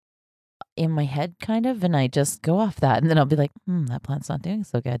that in my head kind of, and I just go off that. And then I'll be like, that plant's not doing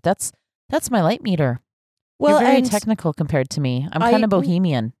so good. That's my light meter. Well, You're very and technical compared to me. I'm kind of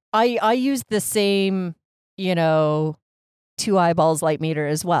bohemian. I use the same, 2 eyeballs light meter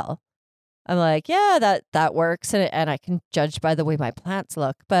as well. I'm like, yeah, that works. And I can judge by the way my plants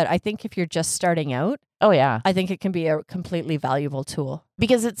look. But I think if you're just starting out, Oh, yeah. I think it can be a completely valuable tool.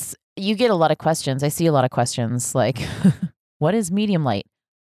 Because you get a lot of questions. I see a lot of questions like, what is medium light?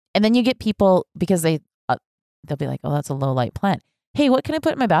 And then you get people because they'll be like, oh, that's a low light plant. Hey, what can I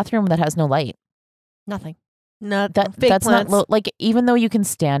put in my bathroom that has no light? Nothing. Not That's plants. not low. Like, even though you can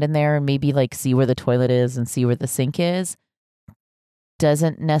stand in there and maybe like see where the toilet is and see where the sink is,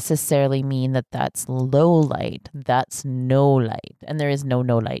 doesn't necessarily mean that that's low light. That's no light. And there is no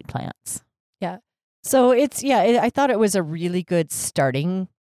light plants. So I thought it was a really good starting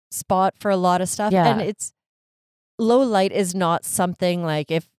spot for a lot of stuff. Yeah. And it's low light is not something like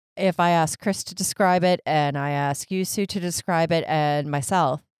if I ask Chris to describe it and I ask you, Sue, to describe it and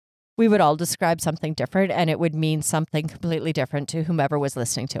myself, we would all describe something different and it would mean something completely different to whomever was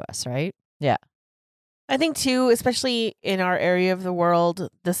listening to us, right? I I think too, especially in our area of the world,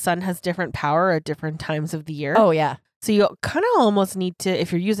 the sun has different power at different times of the year. Oh yeah. So you kind of almost need to,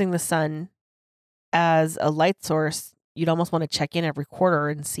 if you're using the sun as a light source, you'd almost want to check in every quarter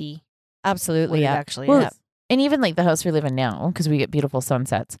and see what Absolutely. it Yeah. actually Well, is. And even like the house we live in now, because we get beautiful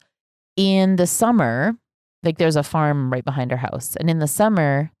sunsets. In the summer, like there's a farm right behind our house. And in the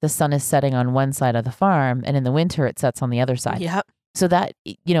summer, the sun is setting on one side of the farm. And in the winter, it sets on the other side. Yeah. So that,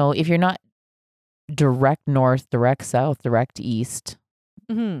 if you're not direct north, direct south, direct east,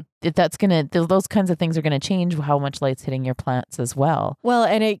 Mhm. that's going to, those kinds of things are going to change how much light's hitting your plants as well. Well,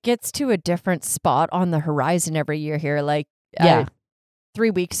 and it gets to a different spot on the horizon every year here. Like Yeah. 3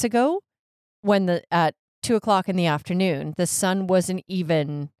 weeks ago, when at 2:00 in the afternoon, the sun wasn't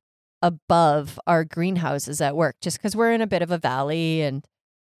even above our greenhouses at work, just because we're in a bit of a valley and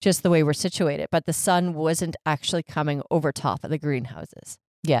just the way we're situated. But the sun wasn't actually coming over top of the greenhouses.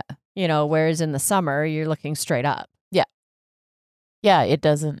 Yeah. Whereas in the summer, you're looking straight up. Yeah, it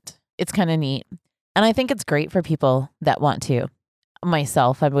doesn't. It's kind of neat. And I think it's great for people that want to.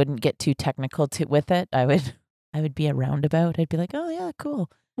 Myself, I wouldn't get too technical with it. I would be a roundabout. I'd be like, oh yeah, cool.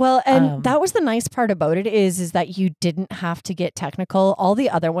 Well, and Um, that was the nice part about it is that you didn't have to get technical. All the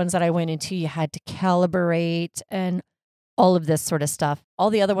other ones that I went into, you had to calibrate and all of this sort of stuff. All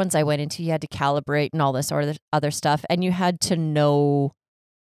the other ones I went into, you had to calibrate and all this other stuff. And you had to know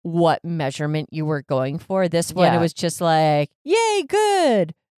what measurement you were going for. This one, Yeah. it was just like, yay,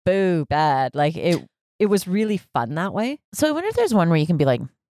 good, boo, bad. Like it was really fun that way. So I wonder if there's one where you can be like,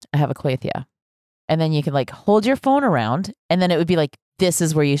 I have a calathea. And then you can like hold your phone around and then it would be like, this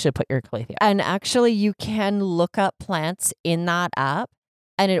is where you should put your calathea. And actually, you can look up plants in that app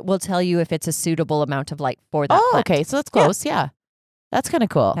and it will tell you if it's a suitable amount of light for that Oh, plant. okay. So that's close. Yeah. That's kind of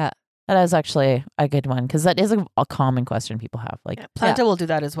cool. Yeah. That is actually a good one because that is a common question people have. Like, Yeah, Planta will do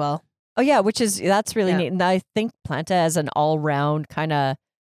that as well. Oh yeah, that's really Yeah. neat. And I think Planta as an all-round kind of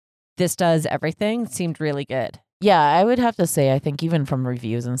this does everything seemed really good. yeah, I would have to say, I think even from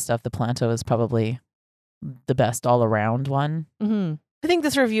reviews and stuff, the Planto is probably the best all around one. Mm-hmm. I think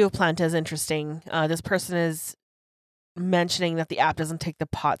this review of Planta is interesting. This person is mentioning that the app doesn't take the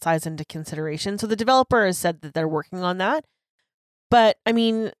pot size into consideration. So the developer has said that they're working on that. But I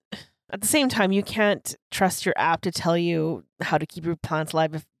mean, at the same time, you can't trust your app to tell you how to keep your plants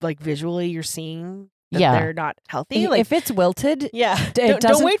alive if, like, visually you're seeing that Yeah. they're not healthy. Like, If it's wilted, yeah, it don't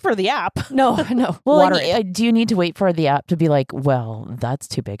doesn't- wait for the app. no. Well, water and it. do you need to wait for the app to be like, well, that's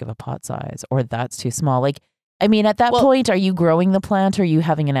too big of a pot size or that's too small? Like, I mean, at that Well- point, are you growing the plant or are you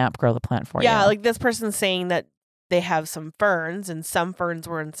having an app grow the plant for you? Yeah, like this person's saying that they have some ferns and some ferns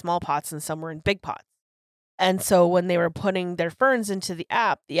were in small pots and some were in big pots. And so when they were putting their ferns into the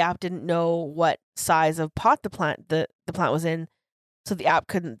app didn't know what size of pot the plant was in. So the app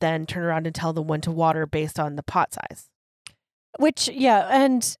couldn't then turn around and tell them when to water based on the pot size. Which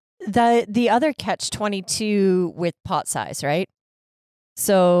and the other catch-22 with pot size, right?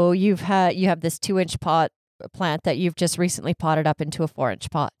 So you have this 2-inch pot plant that you've just recently potted up into a 4-inch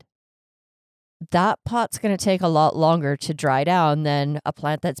pot. That pot's going to take a lot longer to dry down than a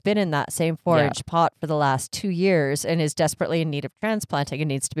plant that's been in that same 4-inch pot for the last 2 years and is desperately in need of transplanting and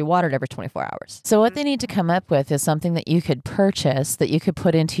needs to be watered every 24 hours. So what they need to come up with is something that you could purchase that you could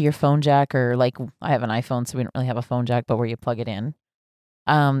put into your phone jack or like I have an iPhone, so we don't really have a phone jack, but where you plug it in.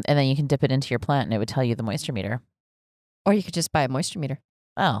 And then you can dip it into your plant and it would tell you the moisture meter. Or you could just buy a moisture meter.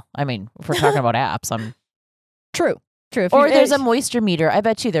 Oh, I mean, if we're talking about apps, True. If or you- there's a moisture meter. I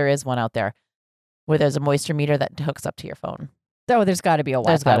bet you there is one out there where there's a moisture meter that hooks up to your phone. there's got to be a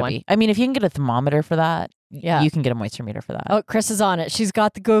There's Wi-Fi got to one. be. I mean, if you can get a thermometer for that, Yeah. you can get a moisture meter for that. Oh, Chris is on it. She's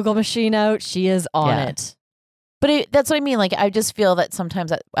got the Google machine out. She is on Yeah. it. But that's what I mean. Like, I just feel that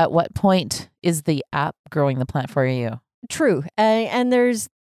sometimes at what point is the app growing the plant for you? True. And there's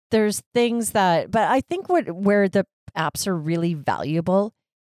things that, but I think where the apps are really valuable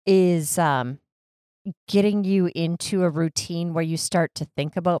is getting you into a routine where you start to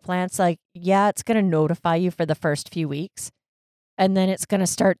think about plants. Like, yeah, it's going to notify you for the first few weeks. And then it's going to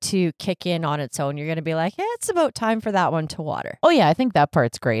start to kick in on its own. You're going to be like, yeah, it's about time for that one to water. Oh, yeah. I think that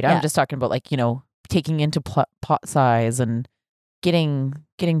part's great. Yeah. I'm just talking about, like, taking into pot size and getting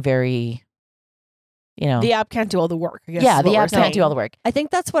very, The app can't do all the work. I guess yeah, is what the we're app can't do saying. all the work. I think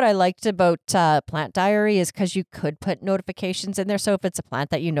that's what I liked about Plant Diary is because you could put notifications in there. So if it's a plant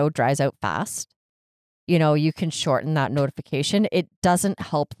that dries out fast, you can shorten that notification. It doesn't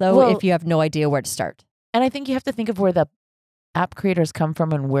help, though, Well- if you have no idea where to start. And I think you have to think of where the app creators come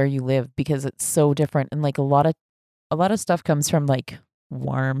from and where you live because it's so different. And like a lot of stuff comes from like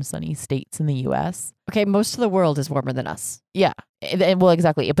warm, sunny states in the US. Okay, most of the world is warmer than us. Yeah. Well,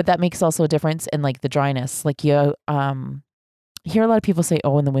 exactly. But that makes also a difference in like the dryness. Like you hear a lot of people say,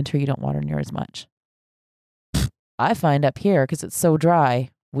 oh, in the winter you don't water near as much. I find up here, because it's so dry,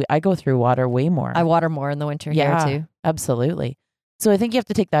 I go through water way more. I water more in the winter Yeah. here too. Absolutely. So I think you have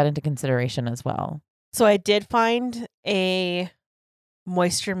to take that into consideration as well. So I did find a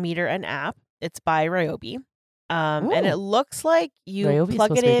moisture meter and app. It's by Ryobi. And it Ooh. looks like you Ryobi's plug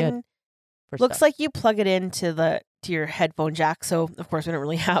supposed it to be good in. for Looks stuff. like you plug it into to your headphone jack. So of course we don't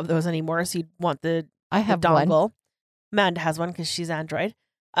really have those anymore. So you'd want the I the have one. dongle. Amanda has one because she's Android.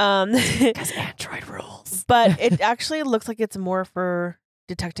 Because Android rules. But it actually looks like it's more for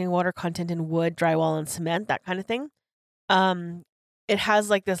detecting water content in wood, drywall, and cement, that kind of thing. It has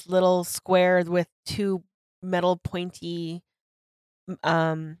like this little square with two metal pointy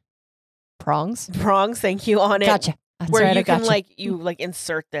Prongs. prongs, thank you, on it. Gotcha. That's Where right, I you can gotcha. like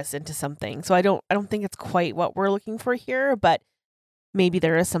insert this into something. So I don't think it's quite what we're looking for here, but maybe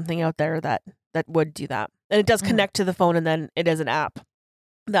there is something out there that would do that. And it does connect to the phone, and then it is an app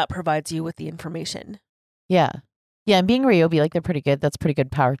that provides you with the information. Yeah. Yeah. And being Ryobi, like they're pretty good. That's pretty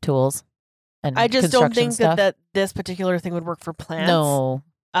good power tools. And I just don't construction think stuff. that this particular thing would work for plants. No.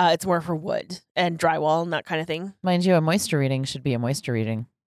 It's more for wood and drywall and that kind of thing. Mind you, a moisture reading should be a moisture reading.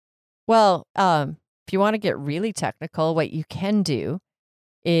 Well, if you want to get really technical, what you can do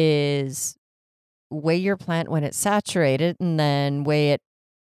is weigh your plant when it's saturated and then weigh it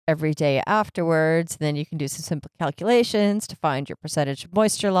every day afterwards. Then you can do some simple calculations to find your percentage of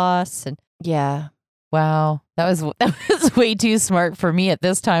moisture loss. And yeah. Wow. That was way too smart for me at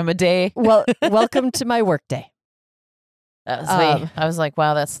this time of day. Well, welcome to my workday. That was way, I was like,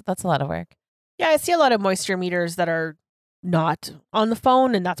 wow, that's a lot of work. Yeah, I see a lot of moisture meters that are not on the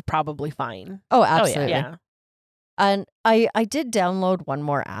phone, and that's probably fine. Oh, absolutely. Yeah. And I did download one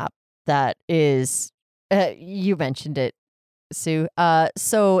more app that is, you mentioned it, Sue.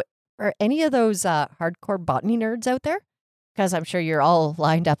 So are any of those hardcore botany nerds out there? Because I'm sure you're all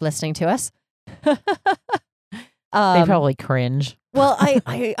lined up listening to us. They probably cringe. Well,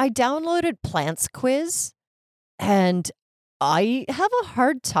 I downloaded Plants Quiz, and I have a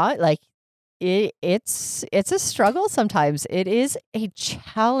hard time. Like it's a struggle sometimes. It is a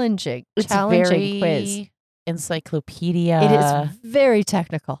challenging very quiz. Encyclopedia. It is very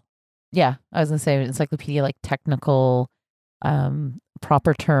technical. Yeah, I was gonna say encyclopedia, like technical,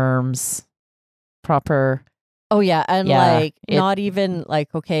 proper terms, proper. Oh yeah, and Yeah, like not even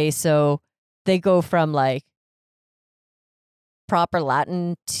like, okay, so they go from like proper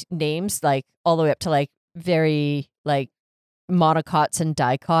Latin names, like all the way up to like very like monocots and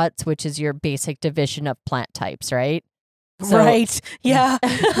dicots, which is your basic division of plant types, right? So- Right. Yeah.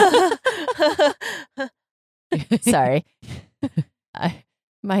 Sorry.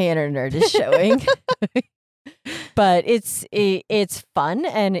 My inner nerd is showing. But it's fun,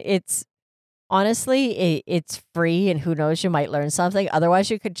 and it's honestly it's free, and who knows, you might learn something. Otherwise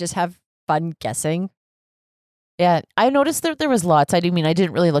you could just have fun guessing. Yeah, I noticed that there was lots. I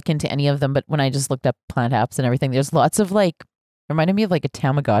didn't really look into any of them, but when I just looked up plant apps and everything, there's lots of like, reminded me of like a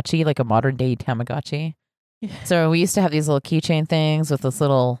Tamagotchi, like a modern day Tamagotchi. So we used to have these little keychain things with this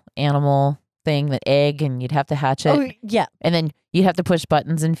little animal thing, that egg, and you'd have to hatch it. Oh yeah. And then you'd have to push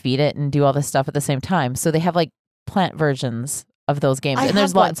buttons and feed it and do all this stuff at the same time. So they have like plant versions of those games, I and there's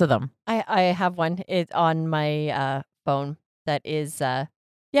have one. lots of them. I have one. It's on my phone that is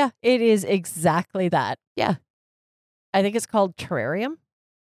yeah, it is exactly that. Yeah. I think it's called Terrarium.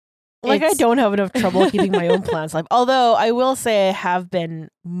 Like, I It's- don't have enough trouble keeping my own plants alive. Although I will say I have been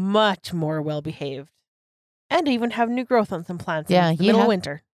much more well behaved, and even have new growth on some plants. Yeah, in the you middle of have-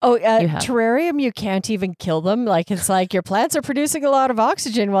 winter. Oh, You have. terrarium, you can't even kill them. Like, it's like your plants are producing a lot of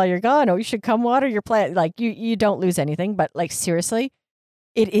oxygen while you're gone. Oh, you should come water your plant. Like, you don't lose anything. But, like, seriously,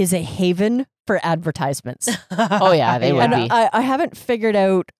 it is a haven for advertisements. Oh, yeah, they would And be. I haven't figured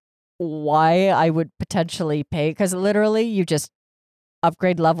out why I would potentially pay, because literally you just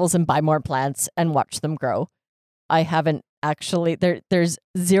upgrade levels and buy more plants and watch them grow. I haven't actually, there's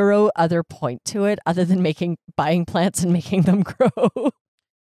zero other point to it other than buying plants and making them grow.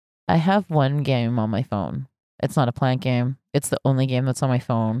 I have one game on my phone. It's not a plant game. It's the only game that's on my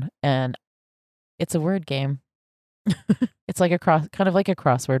phone, and it's a word game. It's like kind of like a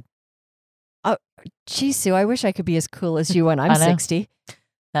crossword. Gee, Sue, I wish I could be as cool as you when I'm I know. 60.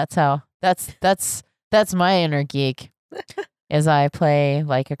 That's how. That's my inner geek. Is I play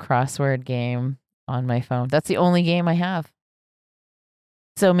like a crossword game on my phone. That's the only game I have.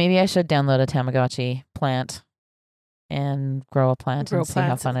 So maybe I should download a Tamagotchi plant and grow a plant Grow and see how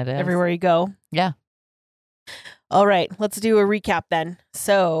plants fun it is. everywhere you go. Yeah. All right, let's do a recap then.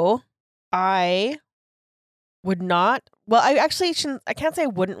 So I would not Well, I actually shouldn't. I can't say I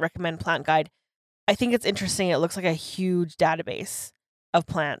wouldn't recommend Plant Guide. I think it's interesting. It looks like a huge database of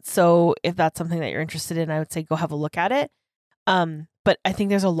plants. So if that's something that you're interested in, I would say go have a look at it. But I think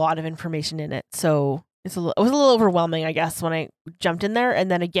there's a lot of information in it. So it was a little overwhelming, I guess, when I jumped in there.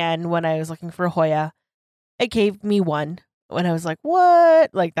 And then again, when I was looking for a Hoya, it gave me one. When I was like,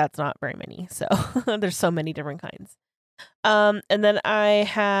 what? Like, that's not very many. So there's so many different kinds. And then I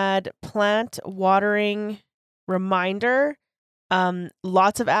had plant watering reminder.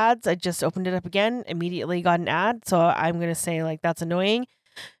 Lots of ads. I just opened it up again, immediately got an ad. So I'm going to say, like, that's annoying.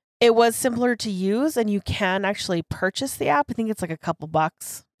 It was simpler to use, and you can actually purchase the app. I think it's like a couple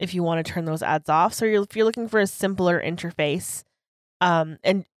bucks if you want to turn those ads off. So if you're looking for a simpler interface,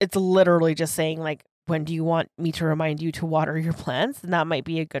 and it's literally just saying, like, when do you want me to remind you to water your plants? Then that might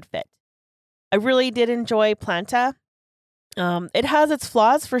be a good fit. I really did enjoy Planta. It has its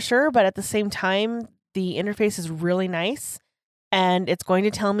flaws for sure, but at the same time, the interface is really nice, and it's going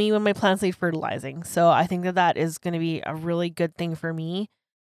to tell me when my plants need fertilizing. So I think that is going to be a really good thing for me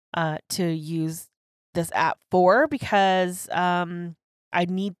to use this app for, because I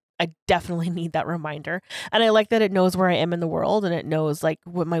definitely need that reminder. And I like that it knows where I am in the world, and it knows like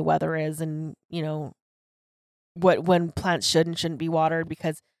what my weather is, and when plants should and shouldn't be watered,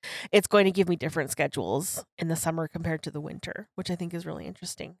 because it's going to give me different schedules in the summer compared to the winter, which I think is really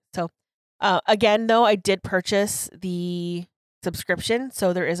interesting. So again, though, I did purchase the subscription.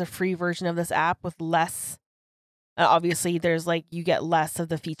 So there is a free version of this app with less. Obviously, there's like you get less of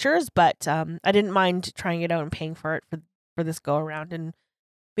the features, but I didn't mind trying it out and paying for it for this go around. And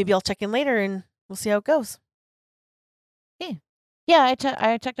maybe I'll check in later and we'll see how it goes. Yeah,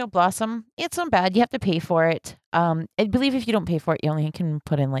 I checked out Blossom. It's not bad. You have to pay for it. I believe if you don't pay for it, you only can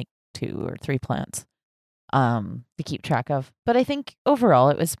put in like 2 or 3 plants to keep track of. But I think overall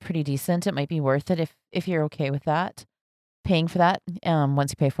it was pretty decent. It might be worth it if you're okay with that, paying for that.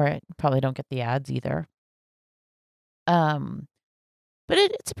 Once you pay for it, you probably don't get the ads either. But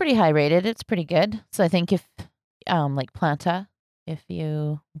it's pretty high rated. It's pretty good. So I think if like Planta, if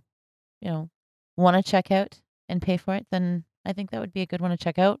you want to check out and pay for it, then I think that would be a good one to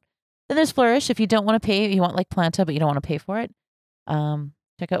check out. Then there's Flourish. If you don't want to pay, you want like Planta, but you don't want to pay for it,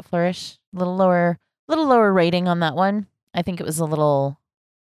 check out Flourish. A little lower rating on that one. I think it was a little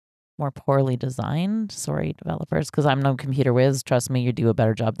more poorly designed. Sorry, developers, because I'm no computer whiz. Trust me, you do a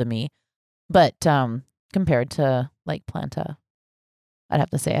better job than me. But compared to like Planta, I'd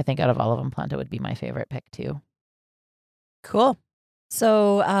have to say I think out of all of them, Planta would be my favorite pick too. Cool.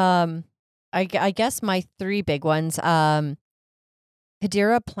 So I guess my 3 big ones.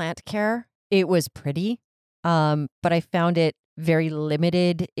 Hedera Plant Care. It was pretty, but I found it very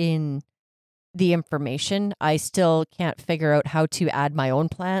limited in the information. I still can't figure out how to add my own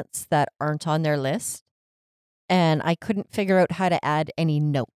plants that aren't on their list. And I couldn't figure out how to add any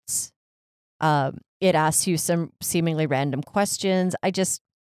notes. It asks you some seemingly random questions. I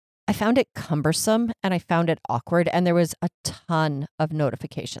found it cumbersome, and I found it awkward, and there was a ton of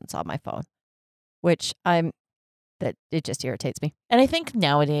notifications on my phone, which it just irritates me. And I think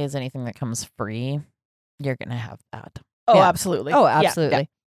nowadays anything that comes free, you're gonna have that. Oh, Yeah. absolutely. Oh, Yeah. absolutely.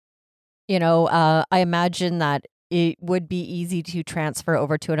 I imagine that it would be easy to transfer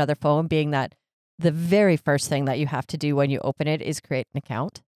over to another phone, being that the very first thing that you have to do when you open it is create an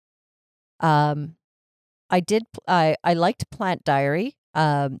account. I liked Plant Diary.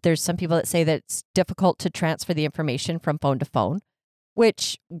 There's some people that say that it's difficult to transfer the information from phone to phone,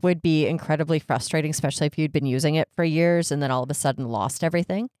 which would be incredibly frustrating, especially if you'd been using it for years and then all of a sudden lost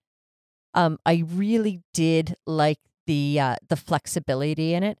everything. I really did like the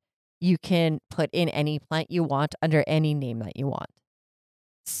flexibility in it. You can put in any plant you want under any name that you want.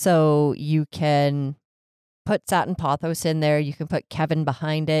 So you can put Satin Pothos in there. You can put Kevin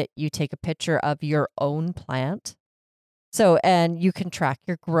behind it. You take a picture of your own plant. So, and you can track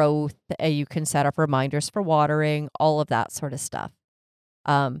your growth. You can set up reminders for watering, all of that sort of stuff.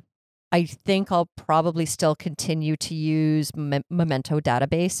 I think I'll probably still continue to use Memento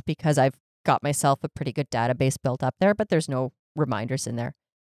database because I've got myself a pretty good database built up there, but there's no reminders in there.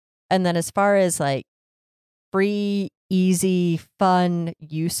 And then as far as like free, easy, fun,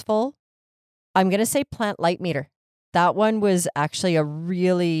 useful, I'm going to say Plant Light Meter. That one was actually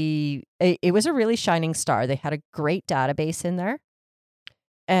it was a really shining star. They had a great database in there,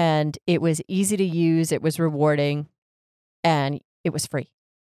 and it was easy to use. It was rewarding, and it was free.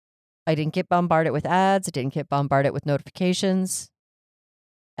 I didn't get bombarded with ads. I didn't get bombarded with notifications.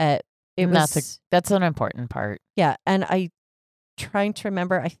 That's an important part. Yeah, and I trying to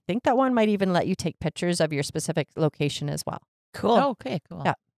remember, I think that one might even let you take pictures of your specific location as well. Cool. Oh, okay, cool.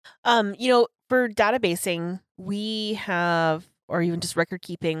 Yeah. for databasing, we have, or even just record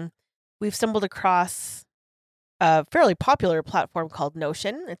keeping, we've stumbled across a fairly popular platform called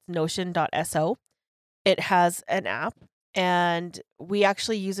Notion. It's notion.so. It has an app, and we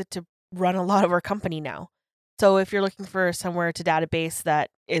actually use it to run a lot of our company now. So if you're looking for somewhere to database that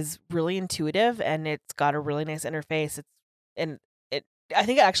is really intuitive and it's got a really nice interface, I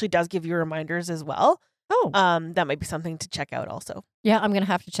think it actually does give you reminders as well. Oh, That might be something to check out also. yeah, I'm going to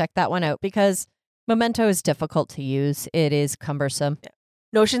have to check that one out because Memento is difficult to use. It is cumbersome.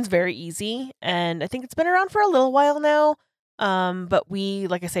 Notion's very easy, and I think it's been around for a little while now. But we,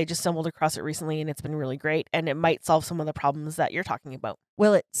 like I say, just stumbled across it recently, and it's been really great, and it might solve some of the problems that you're talking about.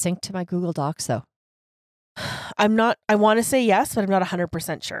 Will it sync to my Google Docs, though? I want to say yes, but I'm not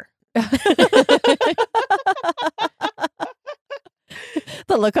 100% sure.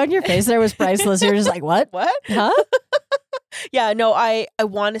 The look on your face there was priceless. You're just like, what? What? Huh? Yeah, no, I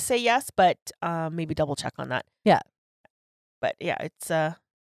want to say yes, but maybe double check on that. Yeah. But yeah, it's a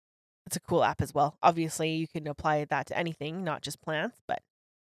cool app as well. Obviously, you can apply that to anything, not just plants, but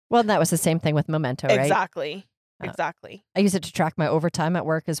Well, and that was the same thing with Memento, right? exactly. Oh. Exactly. I use it to track my overtime at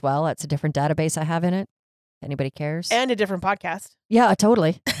work as well. That's a different database I have in it. Anybody cares? And a different podcast. Yeah,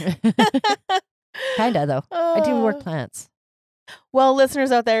 totally. Kinda, though. I do work plants. Well,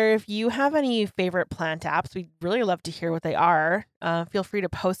 listeners out there, if you have any favorite plant apps, we'd really love to hear what they are. Feel free to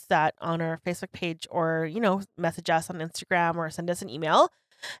post that on our Facebook page or, message us on Instagram or send us an email.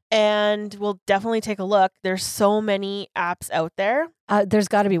 And we'll definitely take a look. There's so many apps out there. There's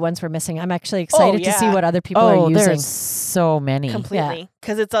got to be ones we're missing. I'm actually excited to see yeah. what other people are using. There's so many. Completely.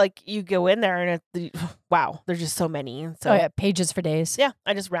 Because it's like you go in there and wow, there's just so many. And so, Oh, yeah, pages for days. yeah,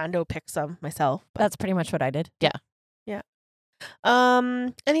 I just rando picked some myself. But, That's pretty much what I did.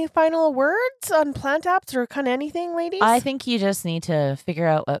 any final words on plant apps or kind of anything, ladies? I think you just need to figure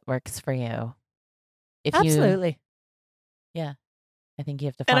out what works for you. Absolutely. I think you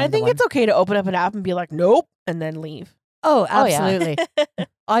have to And find I think it's okay to open up an app and be like, nope, and then leave. Oh, Oh, yeah. absolutely.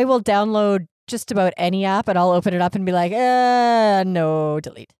 I will download just about any app and I'll open it up and be like, no,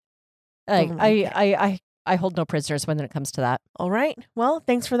 delete. Like, Mhm. I hold no prisoners when it comes to that. All right. Well,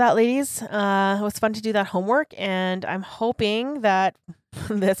 thanks for that, ladies. It was fun to do that homework, and I'm hoping that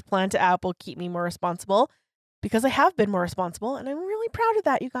this plant app will keep me more responsible because I have been more responsible, and I'm really proud of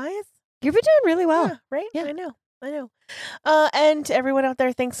that, you guys. You've been doing really well. Yeah, right? yeah. I know. And to everyone out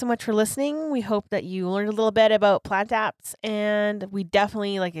there, thanks so much for listening. We hope that you learned a little bit about plant apps, and we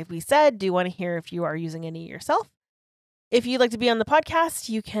definitely, like if we said, do want to hear if you are using any yourself. If you'd like to be on the podcast,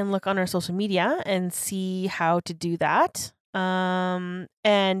 you can look on our social media and see how to do that. And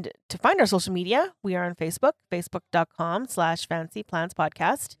to find our social media, we are on Facebook,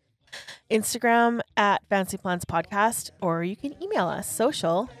 facebook.com/fancyplantspodcast, Instagram @fancyplantspodcast, or you can email us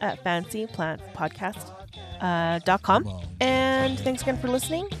social@fancyplantspodcast.com. And thanks again for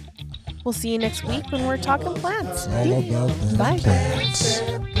listening. We'll see you next week when we're talking plants. It's all about them Bye. plants.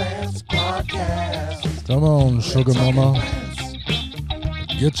 Plants Podcast. Come on, sugar mama.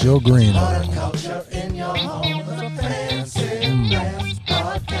 Get your green on. Culture in your home is a Fancy Plants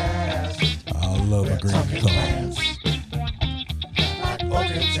Podcast. I love a green thumb. Plants like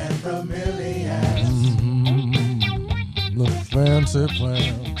orchids and bromeliads. The fancy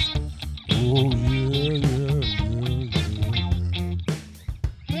plants. Oh, yeah, yeah.